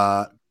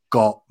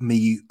got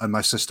me and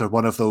my sister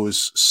one of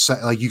those,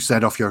 like you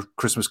send off your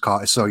Christmas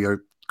card, so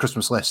your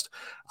Christmas list,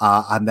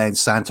 and then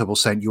Santa will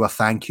send you a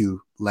thank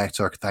you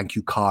letter, thank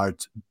you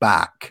card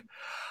back.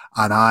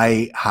 And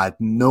I had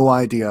no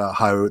idea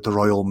how the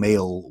Royal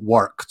Mail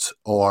worked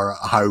or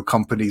how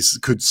companies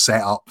could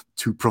set up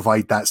to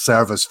provide that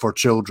service for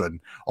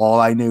children.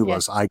 All I knew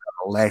was I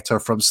got a letter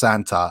from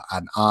Santa,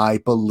 and I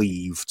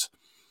believed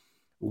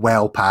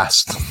well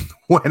past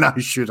when I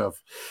should have.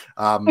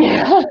 I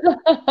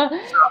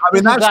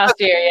mean, that's last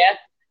year, yeah.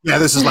 Yeah,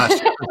 this is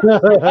last year.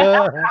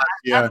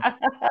 Yeah.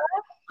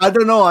 I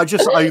don't know. I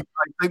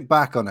think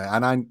back on it,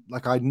 and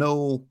I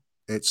know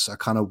it's a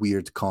kind of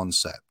weird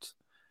concept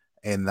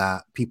in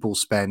that people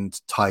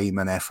spend time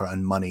and effort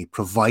and money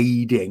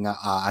providing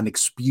an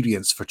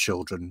experience for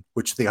children,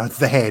 which they are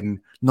then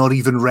not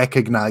even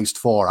recognized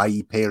for,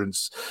 i.e.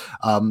 parents.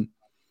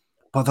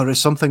 But there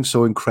is something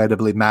so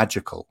incredibly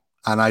magical.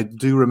 And I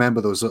do remember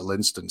those little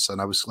instances,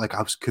 and I was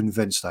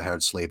convinced I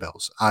heard sleigh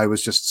bells. I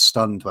was just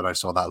stunned when I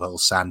saw that little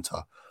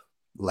Santa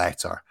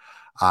letter.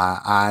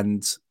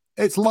 And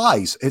it's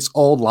lies. It's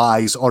all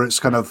lies, or it's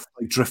kind of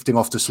like drifting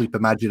off to sleep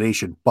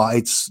imagination. But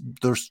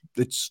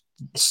it's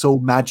so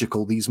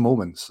magical, these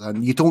moments,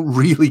 and you don't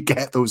really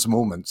get those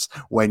moments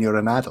when you're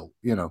an adult,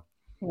 you know.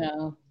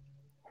 No,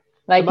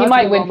 like you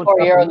might win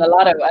 €4 on the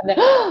lotto, and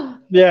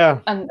then, yeah,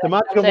 and the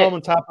magical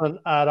moments happen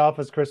at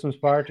office Christmas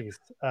parties.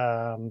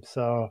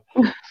 So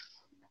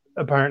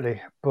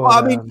apparently, but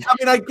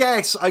I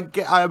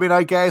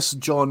guess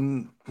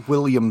John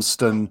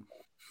Williamston,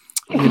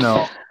 you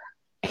know,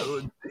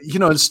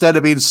 instead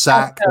of being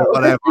sacked or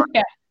whatever,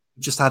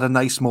 just had a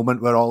nice moment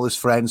where all his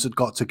friends had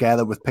got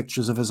together with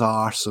pictures of his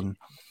arse and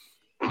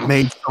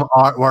made some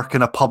artwork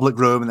in a public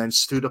room and then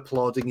stood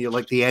applauding you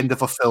like the end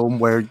of a film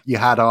where you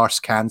had arse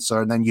cancer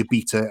and then you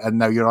beat it and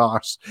now your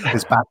arse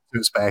is back to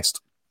its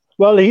best.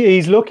 Well,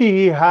 he's lucky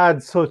he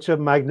had such a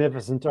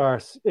magnificent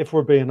arse, if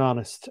we're being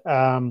honest.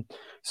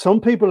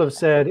 Some people have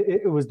said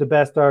it was the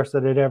best arse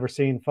that they'd ever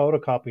seen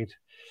photocopied.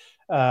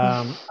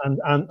 And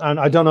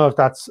I don't know if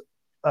that's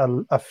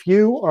a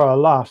few or a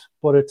lot,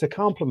 but it's a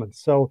compliment.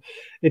 So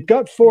it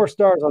got 4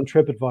 stars on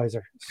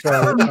TripAdvisor.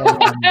 So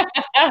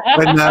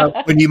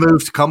when you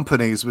moved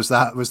companies, was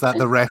that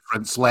the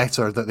reference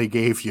letter that they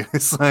gave you?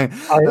 It's like,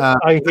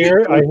 I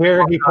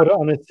hear he put it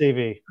on his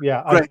CV.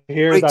 Yeah, I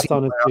hear that's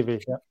on his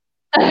CV. Yeah.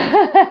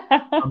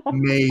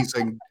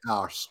 Amazing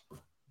arse.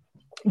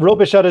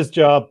 Rubbish at his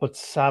job, but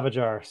savage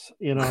arse.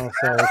 You know.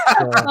 So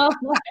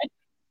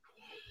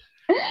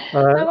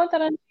I want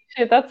that on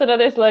t-shirt. That's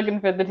another slogan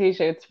for the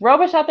t-shirts.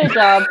 Rubbish at their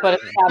job, but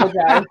it's savage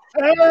arse.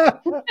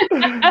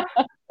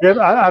 Yeah,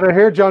 I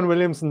hear John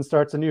Williamson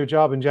starts a new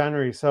job in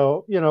January,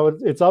 so you know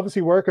it's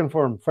obviously working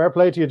for him. Fair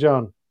play to you,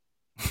 John.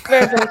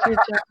 Fair play to you,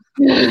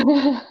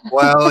 John.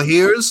 Well,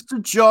 here's to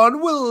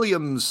John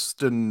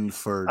Williamston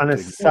for and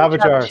it's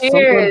savage arse.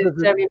 Cheers,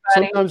 everybody.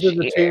 Sometimes there's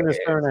a T in his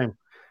surname.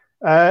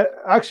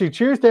 Actually,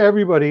 cheers to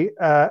everybody.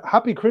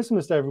 Happy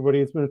Christmas to everybody.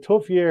 It's been a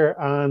tough year,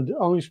 and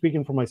only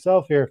speaking for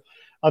myself here,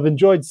 I've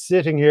enjoyed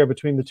sitting here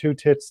between the 2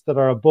 tits that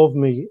are above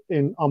me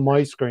on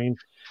my screen.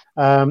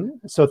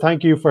 So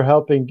thank you for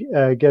helping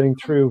getting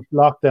through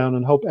lockdown,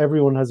 and hope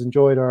everyone has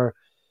enjoyed our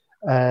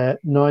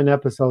 9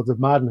 episodes of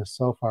madness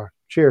so far.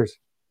 Cheers.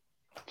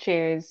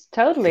 Cheers.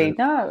 Totally.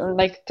 No,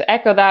 like to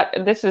echo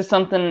that, this is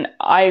something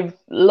I've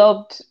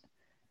loved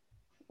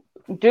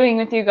doing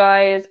with you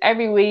guys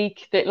every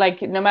week. That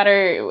like no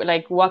matter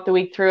like what the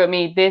week threw at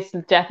me, this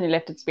definitely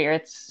lifted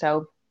spirits.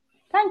 So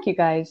thank you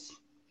guys.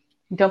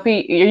 Are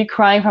you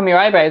crying from your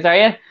eyebrows, are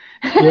you?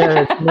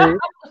 Yeah,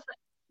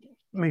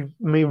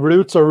 my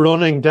roots are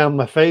running down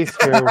my face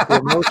here with the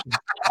emotion.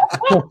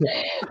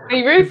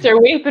 My roots are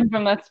weeping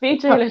from that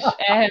speech, English.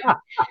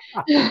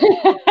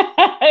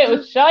 It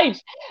was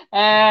shite.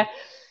 How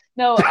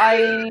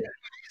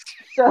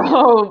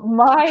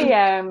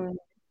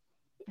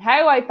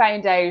I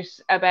found out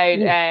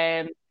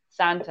about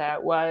Santa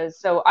was,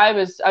 so I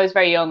was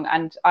very young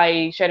and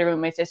I shared a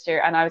room with my sister,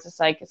 and I was just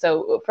like,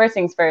 so first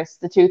things first,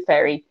 the Tooth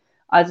Fairy.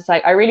 I was just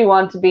like, I really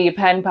want to be a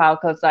pen pal,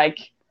 because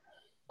like,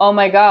 oh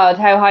my God,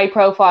 how high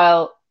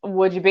profile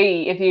would you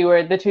be if you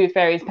were the Tooth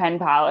Fairy's pen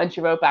pal? And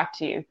she wrote back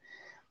to you.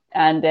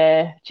 And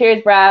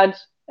cheers, Brad.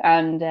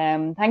 And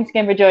thanks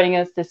again for joining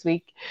us this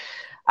week.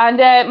 And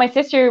my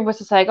sister was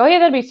just like, oh yeah,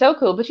 that'd be so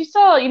cool. But she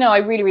saw, I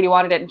really, really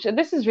wanted it. And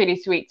this is really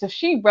sweet. So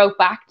she wrote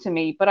back to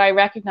me, but I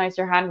recognized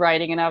her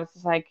handwriting, and I was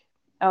just like,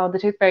 oh, the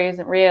Tooth Fairy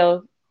isn't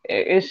real,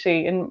 is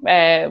she? And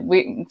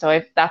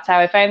that's how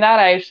I found that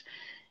out.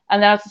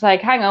 And then I was just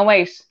like, hang on,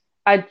 wait.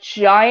 A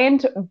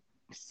giant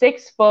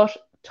 6-foot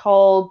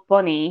tall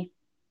bunny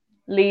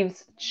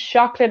leaves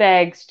chocolate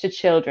eggs to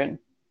children.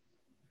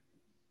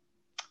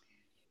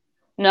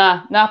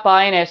 Nah, not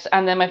buying it.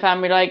 And then my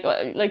family like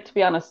to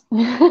be honest.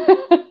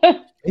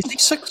 Is he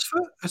 6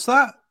 foot? Is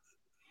that?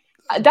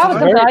 That was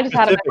something I just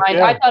had in my mind.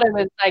 Yeah. I thought it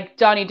was like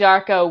Donnie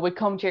Darko would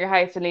come to your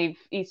house and leave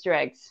Easter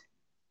eggs.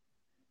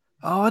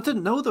 Oh, I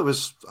didn't know there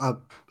was a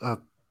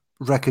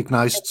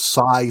recognized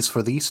size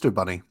for the Easter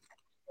bunny.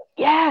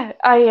 Yeah,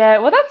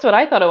 well, that's what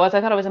I thought it was. I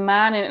thought it was a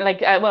man in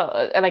like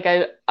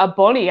a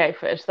bunny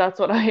outfit. That's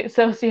what I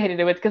associated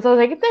it with, because I was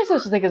like, if there's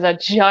such a thing as a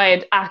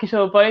giant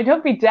actual bunny,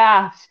 don't be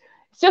daft.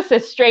 It's just a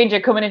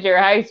stranger coming into your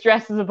house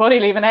dressed as a bunny,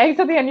 leaving eggs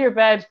at the end of your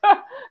bed.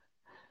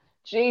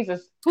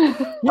 Jesus.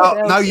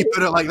 Well, now you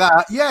put it like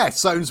that. Yeah, it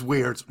sounds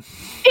weird.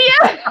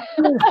 Yeah. I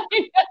know.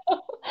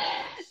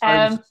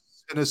 Sounds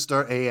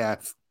sinister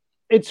AF.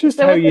 It's just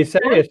So how is you it say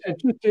it.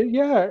 It's just,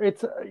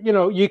 it's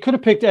you could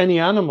have picked any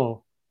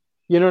animal.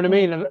 You know what I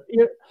mean?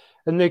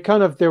 And they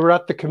were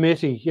at the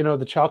committee,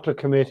 the chocolate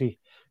committee,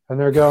 and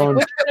they're going,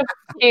 which one of us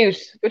is cute?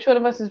 Which one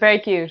of us is very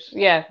cute?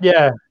 Yeah.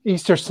 yeah,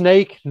 Easter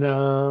snake,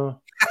 no.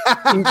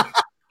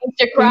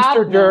 Easter crab.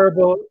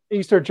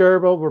 Easter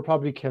gerbil, we'll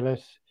probably kill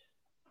it.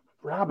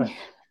 Rabbit,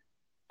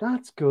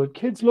 that's good.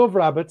 Kids love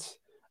rabbits,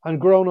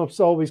 and grown-ups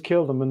always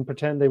kill them and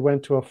pretend they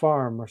went to a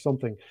farm or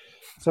something.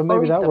 So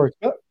maybe that works.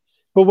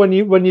 But when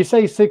you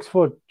say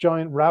 6-foot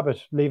giant rabbit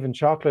leaving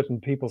chocolate in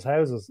people's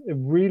houses, it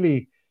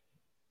really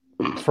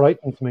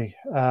frightens me.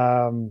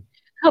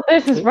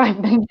 This is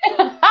frightening.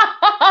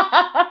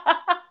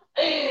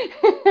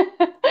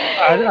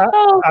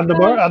 And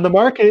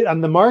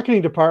the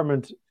marketing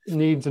department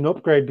needs an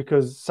upgrade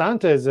because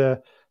Santa is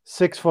a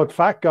 6-foot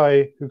fat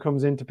guy who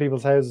comes into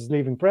people's houses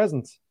leaving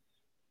presents.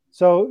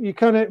 So we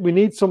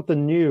need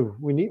something new.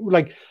 We need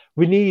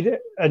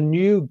a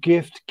new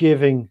gift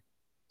giving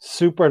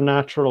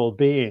supernatural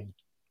being.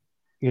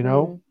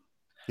 Yeah,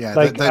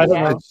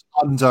 that's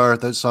under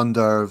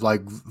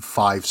like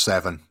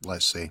 5'7",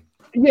 let's see.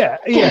 Yeah.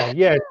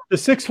 The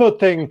 6-foot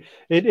thing,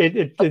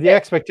 the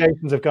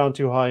expectations have gone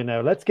too high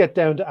now. Let's get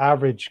down to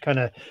average, kind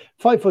of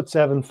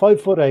 5'7",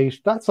 5'8".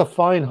 That's a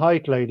fine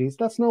height, ladies.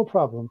 That's no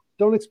problem.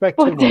 Don't expect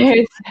too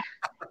much.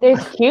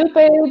 There's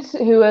Cupid,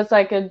 who is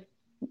like a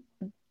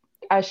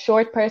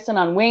short person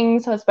on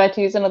wings. I was about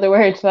to use another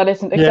word that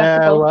isn't acceptable.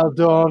 Yeah, well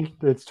done.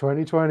 It's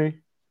 2020.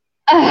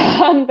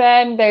 And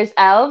then there's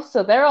elves,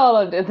 so they're all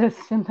under this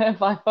in the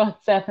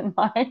 5'7"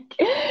 mark.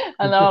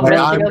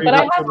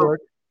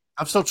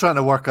 I'm still trying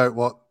to work out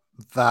what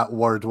that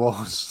word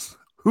was.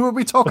 Who are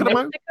we talking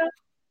about?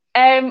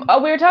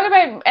 We were talking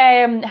about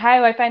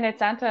how I found out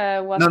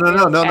Santa was.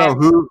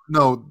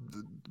 No.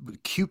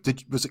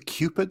 Cupid, was it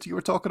Cupid you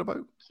were talking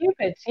about?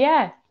 Cupid,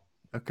 yeah.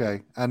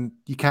 Okay, and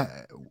you can't.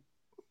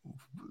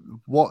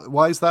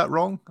 Why is that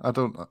wrong? I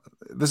don't.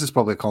 This is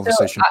probably a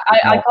conversation. So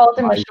I called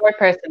him a short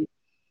person.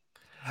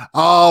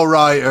 Oh,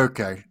 right.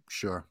 Okay.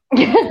 Sure.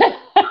 We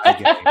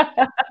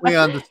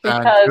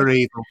understand.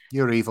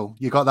 You're evil.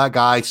 You got that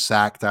guy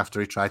sacked after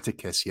he tried to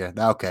kiss you.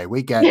 Okay,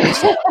 we get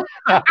this.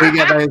 We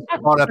get this.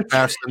 What a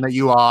person that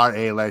you are,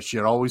 Ailish.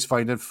 You're always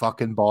finding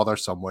fucking bother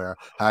somewhere.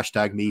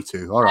 Hashtag me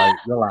too. All right,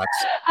 relax.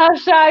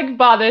 Hashtag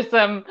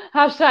bothersome.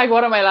 Hashtag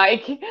what am I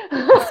like?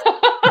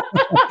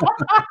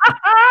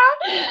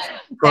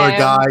 Poor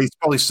guy. He's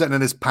probably sitting in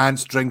his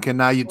pants drinking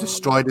now. You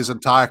destroyed his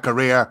entire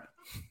career.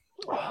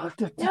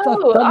 That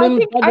little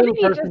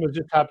person was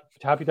just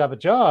happy to have a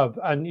job,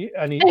 and he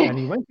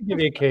went to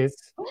give you a kiss,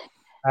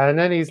 and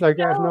then he's like,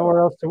 "There's nowhere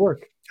else to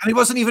work." And he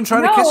wasn't even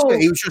trying to kiss you;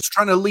 he was just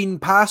trying to lean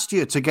past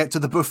you to get to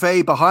the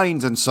buffet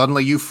behind, and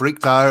suddenly you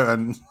freaked out.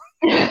 And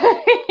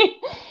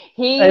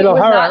he found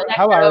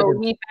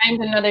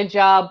another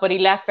job, but he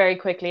left very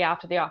quickly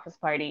after the office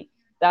party.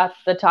 That's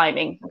the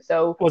timing.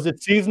 So was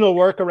it seasonal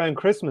work around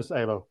Christmas,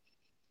 Alo?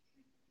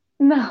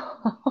 No.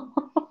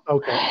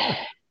 Okay.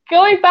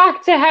 Going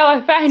back to how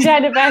I found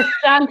out about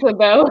Santa,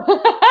 though.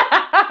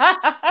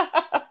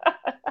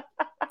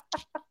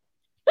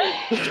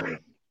 I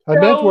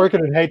meant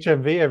working at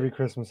HMV every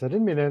Christmas. I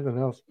didn't mean anything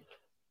else.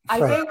 I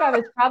think I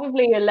was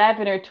probably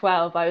 11 or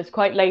 12. I was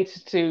quite late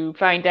to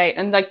find out.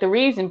 And like the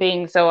reason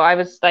being, so I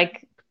was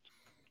like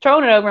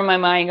throwing it over in my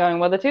mind going,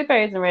 well, the tooth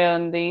fairy isn't real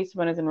and the Easter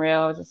one isn't real.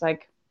 I was just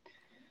like,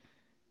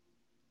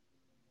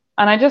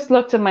 and I just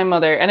looked at my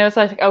mother, and it was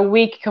like a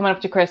week coming up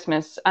to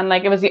Christmas. And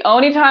like, it was the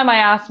only time I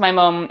asked my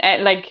mum,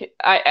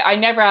 I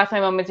never asked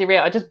my mum, is he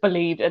real? I just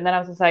believed. And then I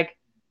was just like,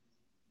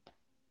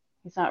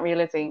 he's not real,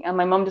 is he? And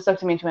my mum just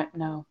looked at me and she went,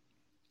 no.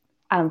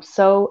 And I'm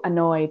so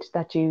annoyed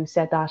that you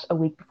said that a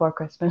week before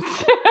Christmas.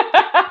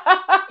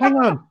 Hang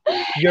on.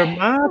 Your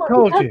mom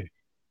told you?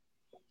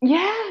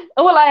 Yeah.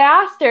 Well, I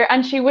asked her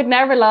and she would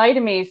never lie to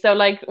me. So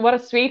like, what a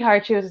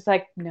sweetheart. She was just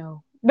like,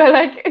 no. But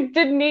like, it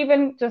didn't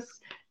even just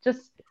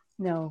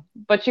no.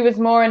 But she was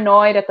more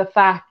annoyed at the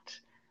fact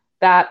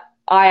that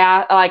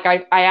I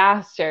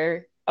asked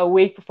her a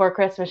week before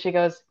Christmas. She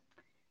goes,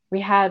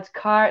 we had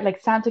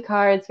Santa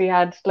cards. We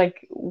had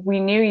we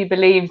knew you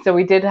believed. So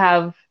we did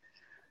have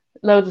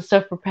loads of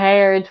stuff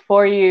prepared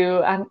for you.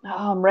 And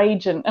I'm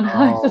raging. And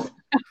I was just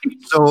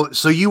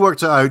So you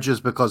worked it out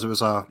just because it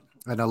was an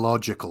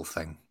illogical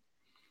thing.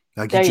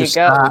 Like there you just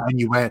you go. sat and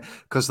you went,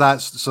 because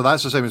that's the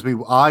same as me.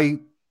 I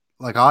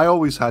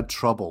always had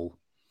trouble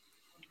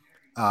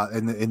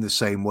in the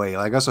same way.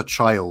 Like as a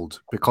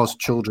child, because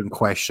children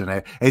question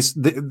it.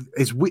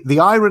 The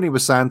irony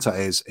with Santa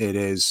is it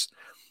is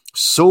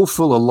so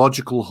full of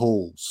logical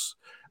holes,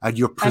 and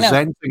you're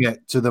presenting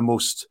it to the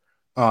most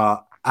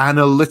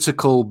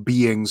analytical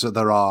beings that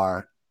there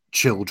are,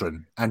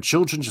 children, and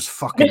children just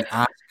fucking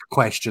ask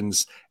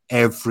questions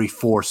every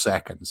 4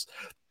 seconds.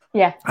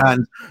 Yeah.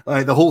 And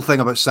the whole thing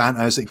about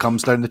Santa is it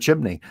comes down the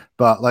chimney,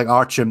 but like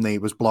our chimney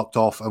was blocked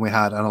off and we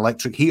had an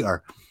electric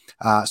heater.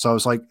 So I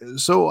was like,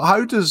 so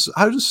how does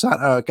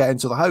Santa get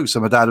into the house?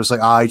 And my dad was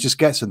like, he just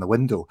gets in the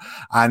window.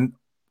 And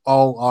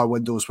all our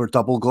windows were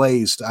double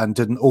glazed and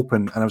didn't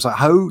open. And I was like,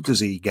 how does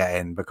he get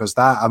in? Because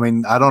I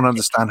don't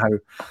understand how.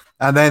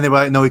 And then they were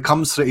like, no, he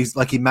comes through, he's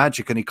like he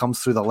magic and he comes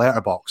through the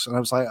letterbox. And I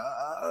was like,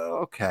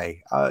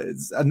 okay.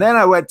 And then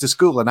I went to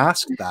school and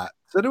asked that.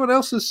 Does anyone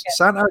else's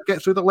Santa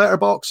get through the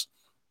letterbox?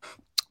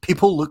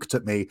 People looked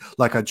at me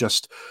like I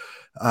just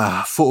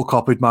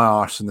photocopied my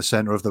arse in the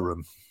center of the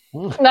room.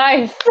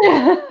 Nice.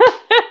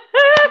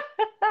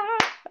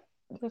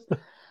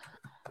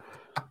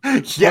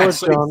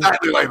 Yes,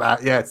 exactly like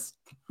that. Yes.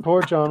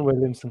 Poor John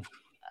Williamson.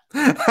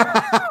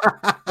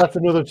 That's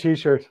another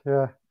T-shirt.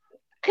 Yeah.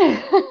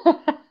 Because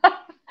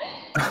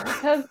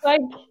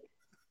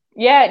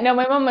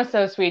my mum was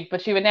so sweet,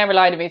 but she would never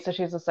lie to me, so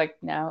she was just like,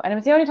 no. And it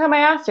was the only time I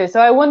asked her. So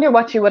I wonder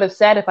what she would have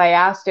said if I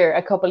asked her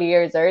a couple of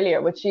years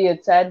earlier, which she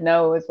had said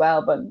no as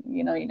well, but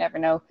you never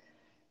know.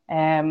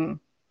 So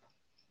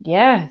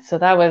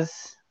that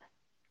was.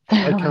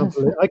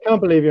 I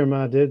can't believe your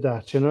ma did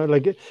that.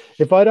 Like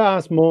if I'd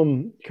asked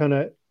Mum, kind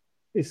of,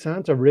 is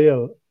Santa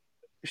real?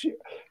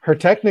 Her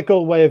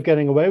technical way of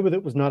getting away with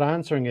it was not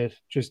answering it,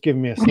 just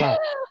giving me a slap.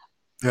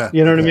 Yeah,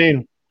 you know what I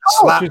mean?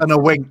 Slap and a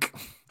wink.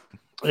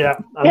 Yeah,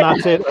 and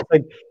that's it.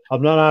 Like,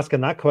 I'm not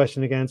asking that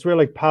question again. It's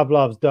really like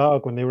Pavlov's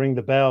dog when they ring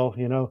the bell.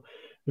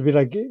 It'd be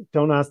like,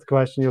 don't ask the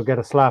question, you'll get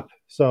a slap.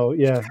 So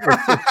yeah.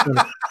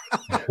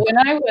 When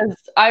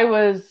I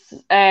was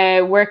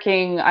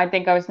working, I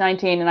think I was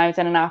 19 and I was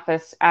in an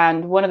office,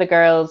 and one of the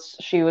girls,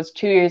 she was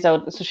 2 years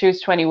old, so she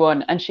was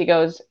 21, and she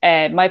goes,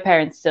 my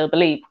parents still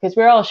believe, because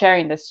we're all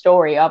sharing this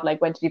story of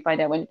like, when did you find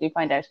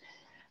out?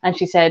 And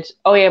she said,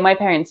 oh yeah, my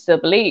parents still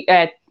believe,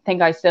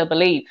 think I still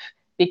believe,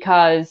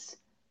 because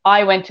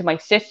I went to my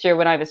sister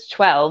when I was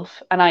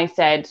 12 and I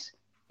said,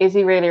 is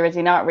he real or is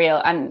he not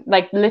real? And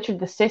like literally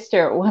the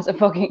sister was a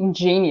fucking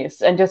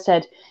genius and just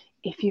said,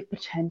 if you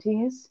pretend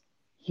he is,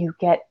 you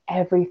get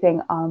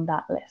everything on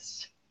that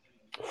list.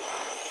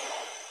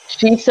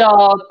 She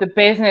saw the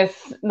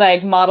business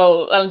like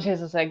model and she was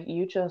just like,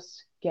 you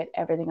just get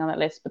everything on that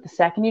list. But the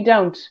second you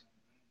don't,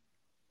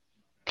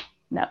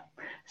 no.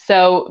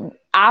 So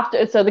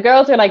the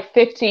girls are like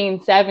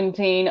 15,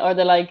 17, or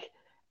they're like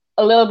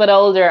a little bit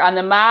older, and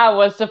the ma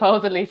was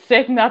supposedly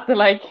sitting on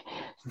the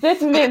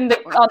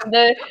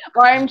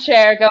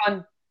armchair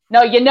going,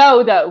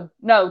 no, though.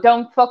 No,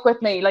 don't fuck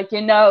with me. Like,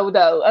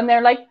 though. And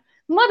they're like,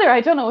 Mother,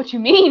 I don't know what you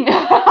mean.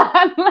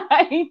 I'm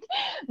like,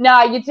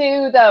 nah, you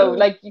do though.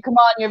 Like, you come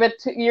on, you're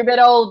a bit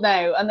old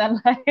now. And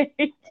then like,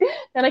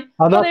 they're like,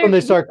 and that's when they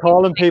start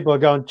calling people,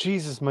 going,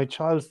 Jesus, my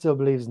child still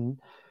believes in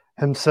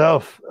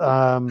himself.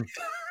 Can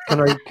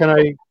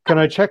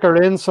I check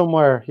her in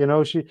somewhere?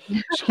 She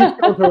keeps going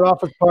to her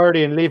office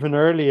party and leaving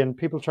early, and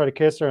people try to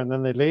kiss her and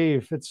then they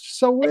leave. It's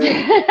so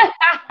weird.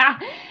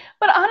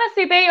 But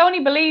honestly, they only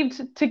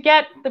believed to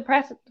get the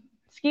press.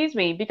 Excuse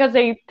me, because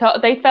they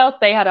felt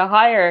they had a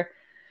higher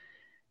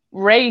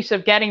rate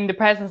of getting the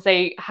presents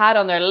they had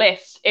on their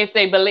list if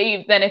they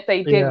believed than if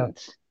they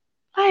didn't.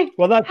 Yeah. Like,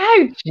 well, that's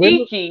how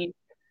cheeky.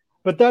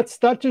 But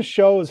that just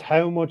shows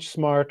how much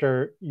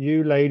smarter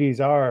you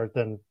ladies are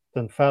than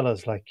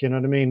fellas. Like, you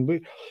know what I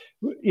mean?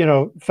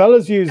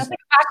 Fellas use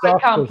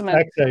socks as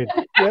sex aid.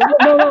 Yeah,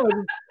 no,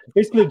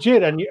 it's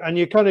legit, and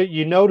you kind of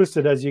notice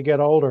it as you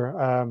get older.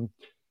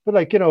 But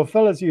like,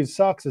 fellas use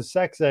socks as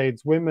sex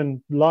aids.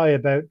 Women lie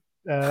about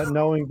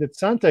knowing that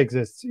Santa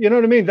exists. You know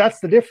what I mean? That's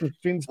the difference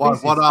between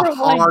species. What a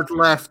hard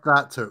left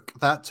that took.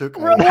 That took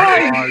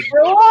rewind.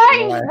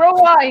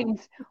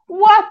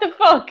 What the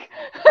fuck?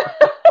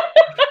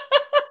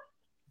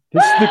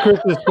 This is the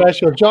Christmas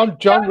special. John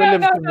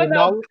Williamson would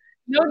not.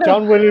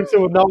 John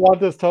Williamson would not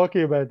want us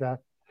talking about that.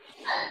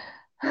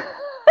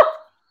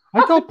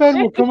 I thought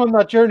Ben would come on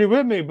that journey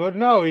with me, but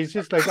no, he's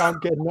just like, I'm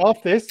getting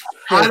off this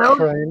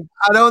train.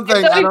 I don't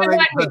think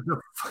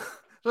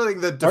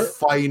the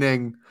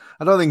defining.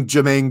 I don't think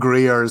Jermaine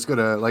Greer is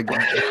gonna like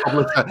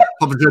publish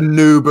a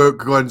new book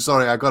going,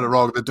 sorry, I got it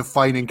wrong. The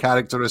defining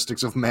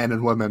characteristics of men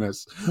and women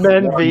is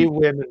men v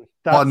women.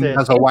 That's one it.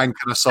 has a wank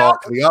and a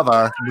sock, the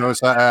other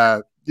knows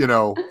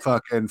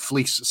fucking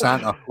fleece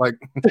Santa. Like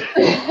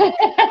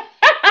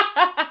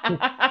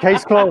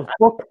case closed.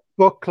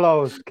 Book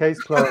closed.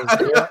 Case closed.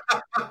 Yeah.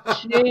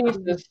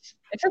 Jesus.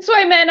 That's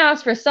why men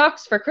ask for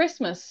socks for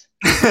Christmas.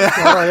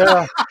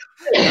 Oh,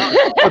 yeah.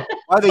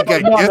 Why they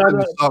get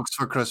given socks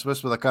for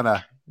Christmas with a kind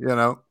of,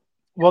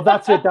 Well,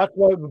 that's it. That's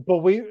why. But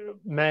we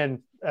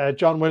men,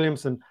 John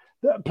Williamson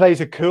plays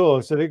it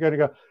cool, so they're going to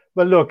go.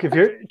 Well, look, if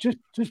you're just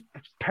a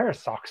pair of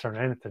socks or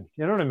anything,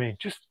 you know what I mean?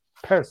 Just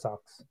a pair of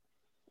socks.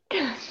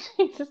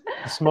 Jesus.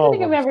 Small. I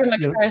think I've ever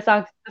looked at a pair of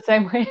socks the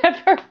same way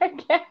ever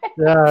again.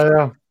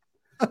 Yeah.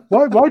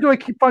 Why do I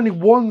keep finding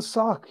one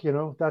sock?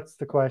 That's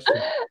the question.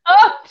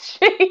 Oh,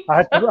 jeez. I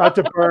had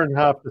to burn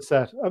half the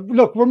set.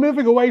 Look, we're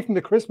moving away from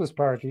the Christmas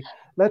party.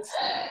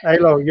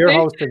 Halo, you're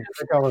hosting.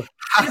 Typical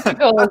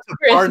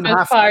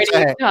Christmas party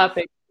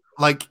topic.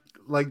 Like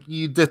like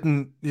you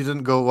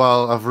didn't go,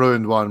 well, I've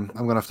ruined one,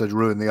 I'm gonna have to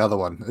ruin the other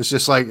one. It's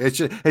just like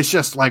it's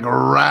just like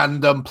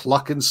random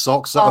plucking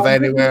socks out of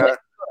anywhere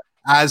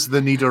as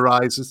the need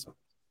arises.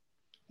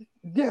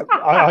 Yeah,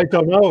 I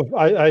don't know.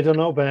 I don't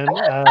know, Ben.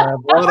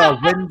 What a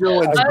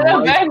window into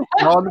the life of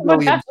John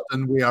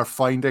Williamson we are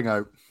finding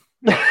out.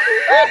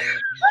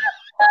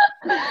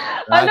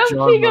 I love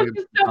Keegan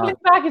just stumbling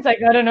back. He's like,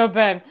 I don't know,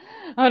 Ben.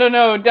 I don't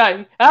know.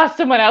 Ask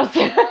someone else.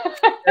 Yeah.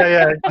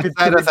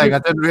 I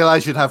didn't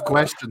realize you'd have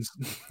questions.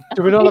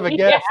 Do we not have a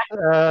guest?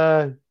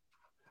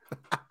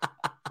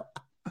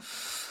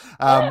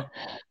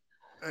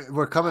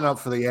 We're coming up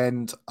for the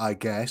end, I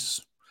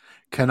guess.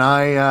 Can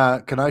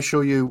I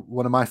show you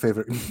one of my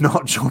favorite?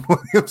 Not John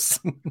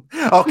Williamson.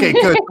 Okay,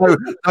 good.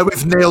 Now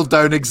we've nailed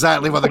down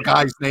exactly what the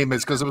guy's name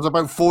is, because there was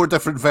about 4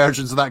 different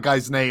versions of that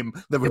guy's name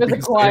that would be the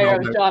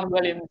choir of John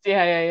Williams.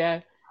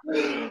 Yeah.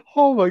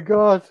 Oh my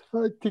God!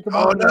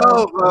 Oh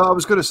no! Well, I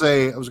was going to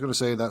say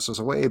that's us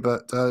away,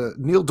 but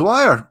Neil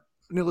Dwyer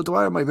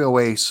might be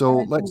away.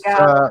 So let's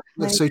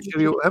say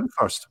cheerio to him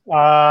first.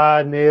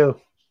 Neil,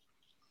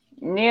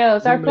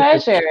 it's our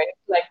pleasure.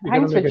 Like,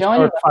 thanks for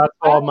joining us. Fat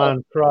tall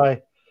man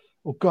cry.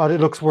 Oh God, it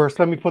looks worse.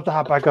 Let me put the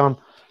hat back on.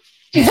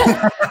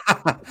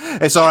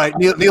 It's all right.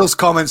 Neil's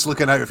comments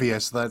looking out for you.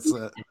 So that's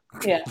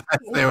yeah.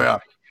 There we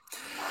are.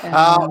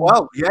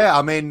 Well, yeah.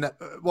 I mean,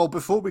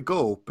 before we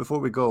go,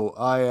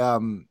 I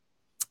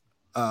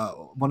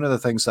one of the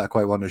things that I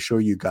quite want to show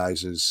you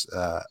guys is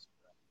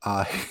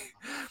I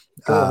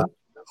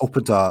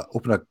opened a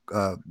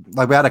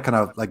like we had a kind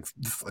of like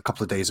a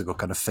couple of days ago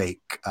kind of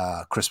fake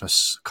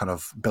Christmas kind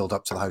of build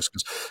up to the house,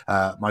 because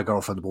my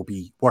girlfriend will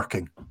be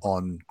working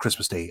on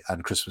Christmas Day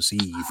and Christmas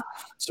Eve,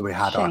 so we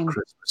had our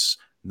Christmas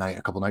night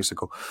a couple of nights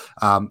ago.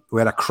 We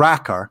had a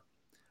cracker,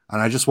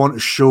 and I just want to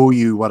show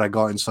you what I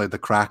got inside the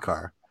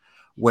cracker.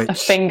 Which a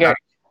finger.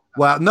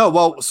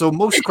 So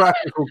most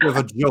crackers will give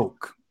a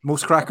joke.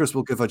 Most crackers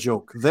will give a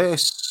joke.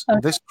 This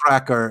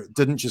cracker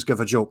didn't just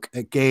give a joke.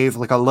 It gave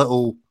like a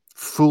little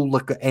full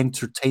like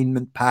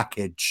entertainment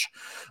package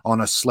on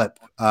a slip.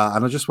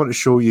 And I just want to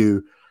show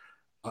you.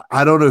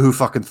 I don't know who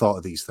fucking thought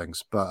of these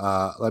things,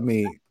 but let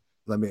me.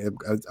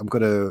 I'm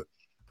gonna.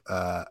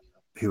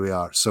 Here we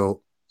are.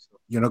 So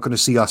you're not going to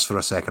see us for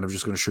a second. I'm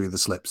just going to show you the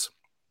slips.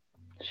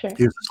 Sure.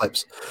 Here's the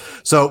slips.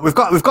 So we've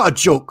got a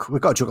joke.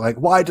 We've got a joke like,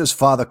 why does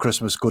Father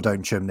Christmas go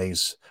down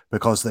chimneys?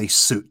 Because they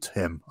suit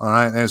him. All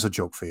right, there's a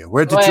joke for you.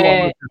 Where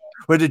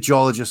did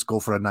geologists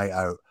go for a night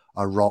out?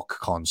 A rock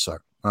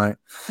concert. All right.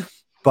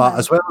 But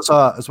as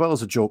well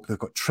as a joke, they've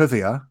got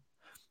trivia.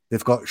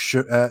 They've got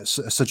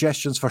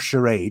suggestions for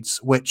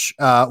charades, which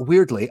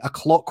weirdly, A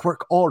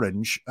Clockwork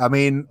Orange. I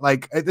mean,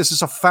 like this is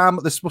this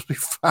is supposed to be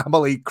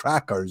family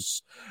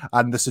crackers,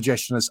 and the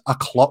suggestion is A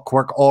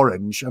Clockwork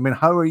Orange. I mean,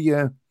 how are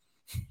you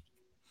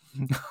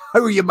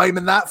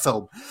miming that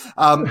film?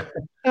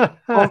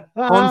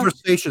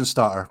 Conversation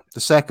starter,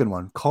 the second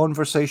one,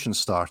 conversation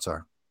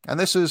starter. And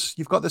this is,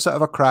 you've got this out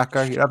of a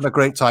cracker, you're having a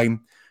great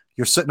time,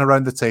 you're sitting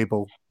around the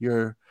table,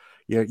 you're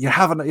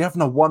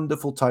having a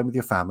wonderful time with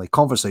your family.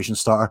 Conversation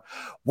starter.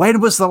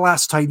 When was the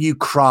last time you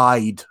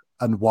cried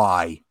and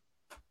why?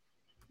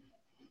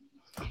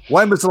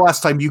 When was the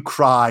last time you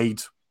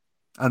cried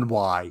and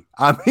why?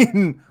 I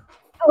mean,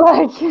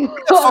 like, who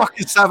the fuck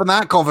is having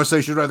that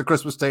conversation around the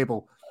Christmas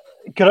table?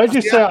 Can I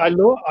just say, I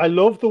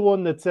love the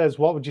one that says,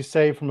 what would you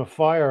say from a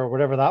fire, or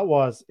whatever that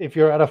was, if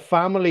you're at a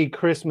family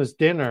Christmas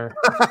dinner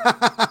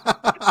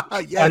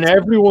and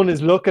everyone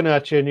is looking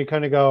at you and you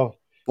kind of go,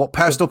 what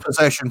personal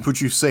possession would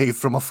you save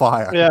from a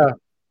fire? Yeah.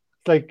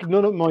 It's like,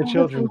 none of my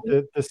children,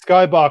 the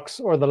skybox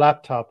or the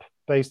laptop,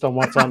 based on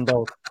what's on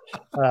both.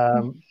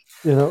 Well,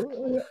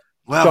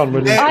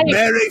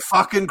 Merry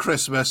fucking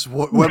Christmas.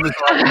 When was the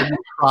last time you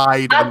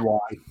cried and why?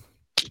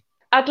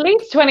 At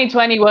least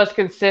 2020 was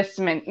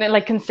consistent.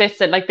 Like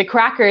the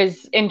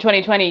crackers in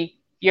 2020,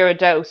 you're a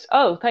dose.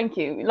 Oh, thank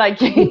you. Like,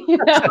 it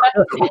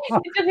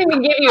doesn't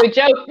even give you a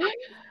joke.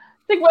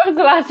 Like, when was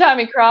the last time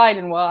you cried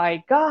and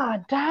why?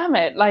 God damn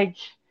it! Like,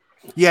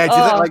 yeah, do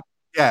you think,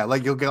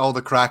 like you'll get all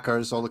the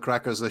crackers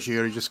this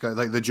year. You just got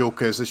like the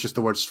joke is it's just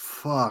the words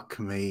 "fuck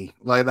me."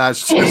 Like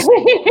that's just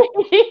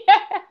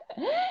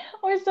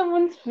or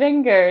someone's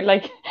finger.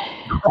 Like,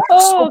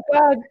 oh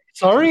God,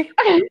 sorry.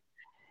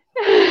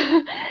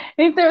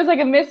 If there was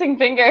like a missing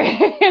finger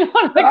in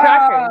one of the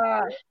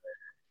crackers.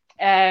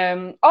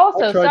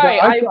 Also, sorry,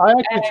 I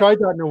actually tried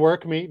that in a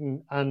work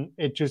meeting and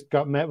it just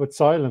got met with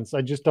silence.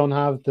 I just don't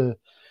have the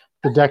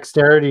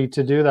dexterity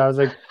to do that. I was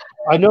like,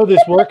 I know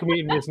this work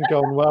meeting isn't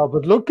going well,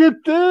 but look at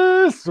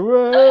this.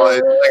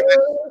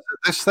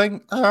 This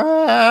thing.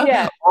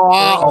 Yeah.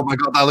 Oh my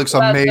God, that looks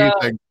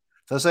amazing.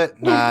 Does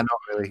it? Nah, not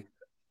really.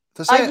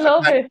 Does it? I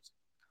love it.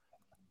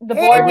 The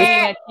board meeting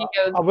at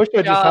Kiko's. I wish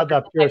I just had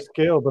that pure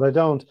skill, but I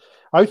don't.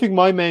 I think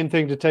my main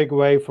thing to take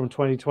away from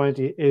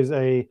 2020 is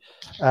a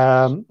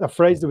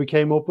phrase that we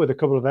came up with a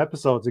couple of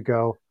episodes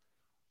ago.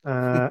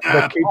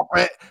 Pop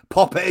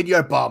it in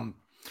your bum.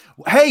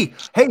 Hey,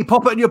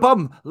 pop it in your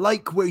bum,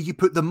 like where you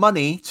put the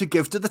money to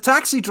give to the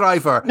taxi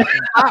driver.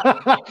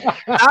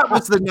 That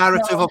was the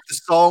narrative of the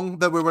song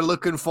that we were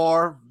looking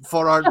for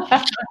our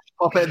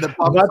pop it in the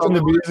bum. That's in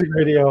the music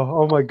video.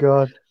 Oh my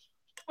god.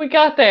 We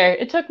got there.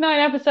 It took 9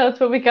 episodes,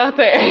 but we got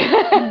there.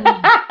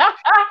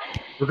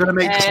 We're gonna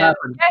make this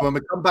happen. When we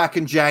come back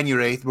in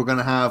January, we're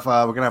gonna have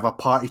a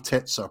party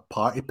tits or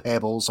party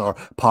pebbles or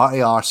party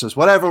arses,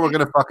 whatever we're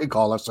gonna fucking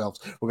call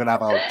ourselves. We're gonna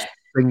have our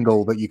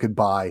single that you can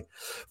buy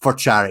for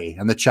charity,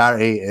 and the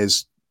charity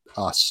is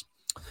us.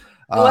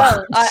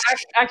 Well,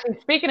 actually,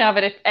 speaking of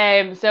it,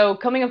 so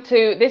coming up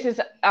to this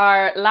is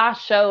our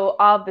last show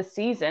of the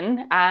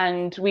season,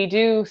 and we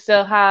do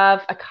still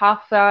have a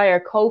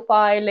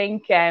Ko-fi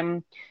link.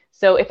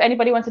 So if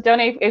anybody wants to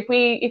donate, if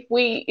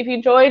you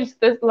enjoyed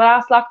the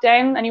last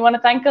lockdown and you want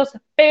to thank us,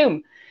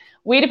 boom.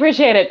 We'd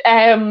appreciate it.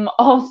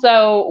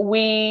 Also,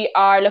 we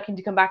are looking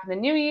to come back in the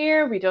new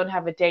year. We don't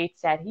have a date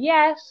set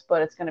yet,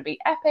 but it's going to be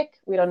epic.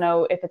 We don't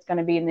know if it's going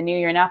to be in the new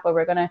year or not, but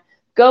we're going to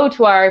go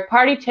to our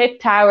party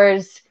tit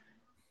towers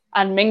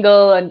and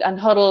mingle and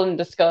huddle and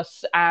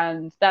discuss,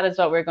 and that is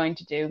what we're going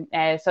to do.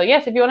 So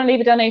yes, if you want to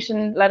leave a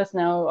donation, let us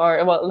know,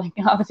 or well, like,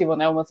 obviously we'll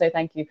know and we'll say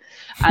thank you.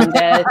 And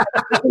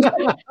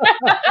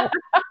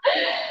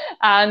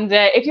and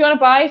if you want to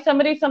buy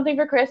somebody something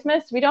for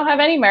Christmas, we don't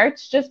have any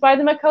merch, just buy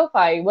them a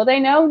Ko-fi. Will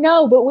they know?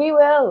 No, but we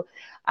will.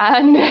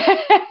 And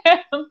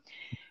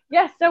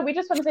yes, so we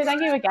just want to say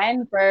thank you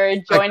again for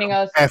joining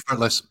us.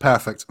 Effortless,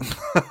 perfect.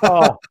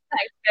 Oh,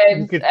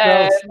 Thanks,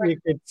 you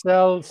could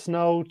sell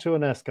snow to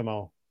an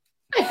Eskimo.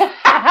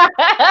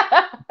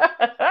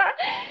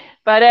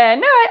 But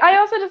no, I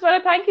also just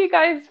want to thank you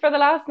guys for the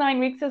last 9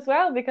 weeks as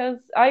well, because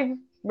I've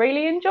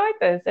really enjoyed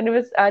this, and it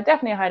was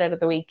definitely a highlight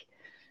of the week.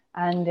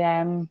 And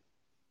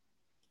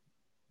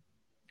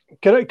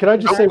can I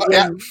just say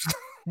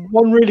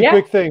one really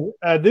quick thing?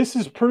 This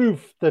is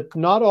proof that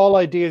not all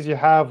ideas you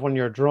have when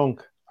you're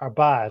drunk are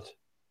bad.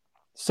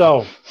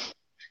 So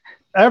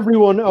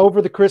everyone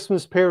over the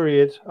Christmas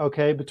period,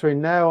 okay,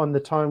 between now and the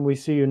time we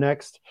see you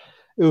next,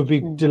 it would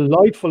be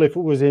delightful if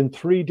it was in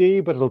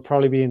 3D, but it'll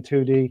probably be in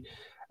 2D.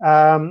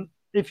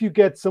 If you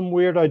get some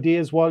weird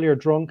ideas while you're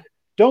drunk,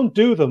 don't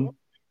do them,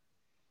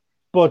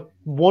 but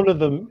one of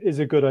them is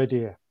a good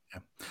idea.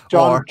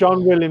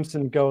 John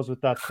Williamson goes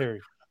with that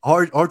theory.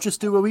 Or just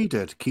do what we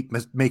did. Keep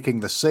making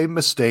the same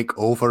mistake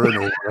over and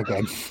over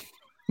again.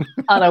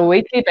 On a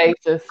weekly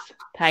basis.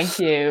 Thank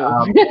you.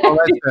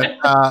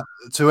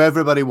 To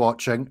everybody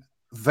watching,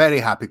 very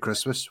happy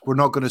Christmas. We're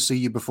not going to see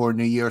you before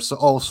New Year, so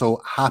also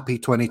happy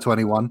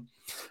 2021.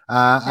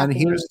 And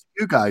here's to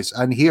you guys.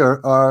 And here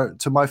are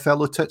to my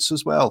fellow tits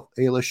as well.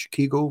 Ailish,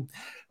 Keego,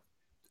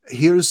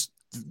 here's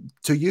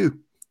to you.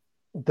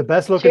 The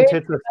best looking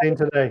tits I've seen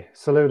today.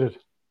 Saluted.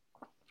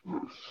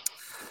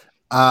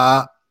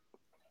 And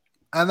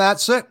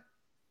that's it.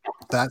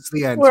 That's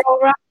the end. We're all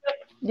wrapped up.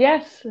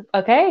 Yes.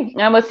 Okay.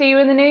 And we'll see you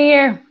in the new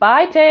year.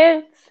 Bye,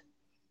 Ted.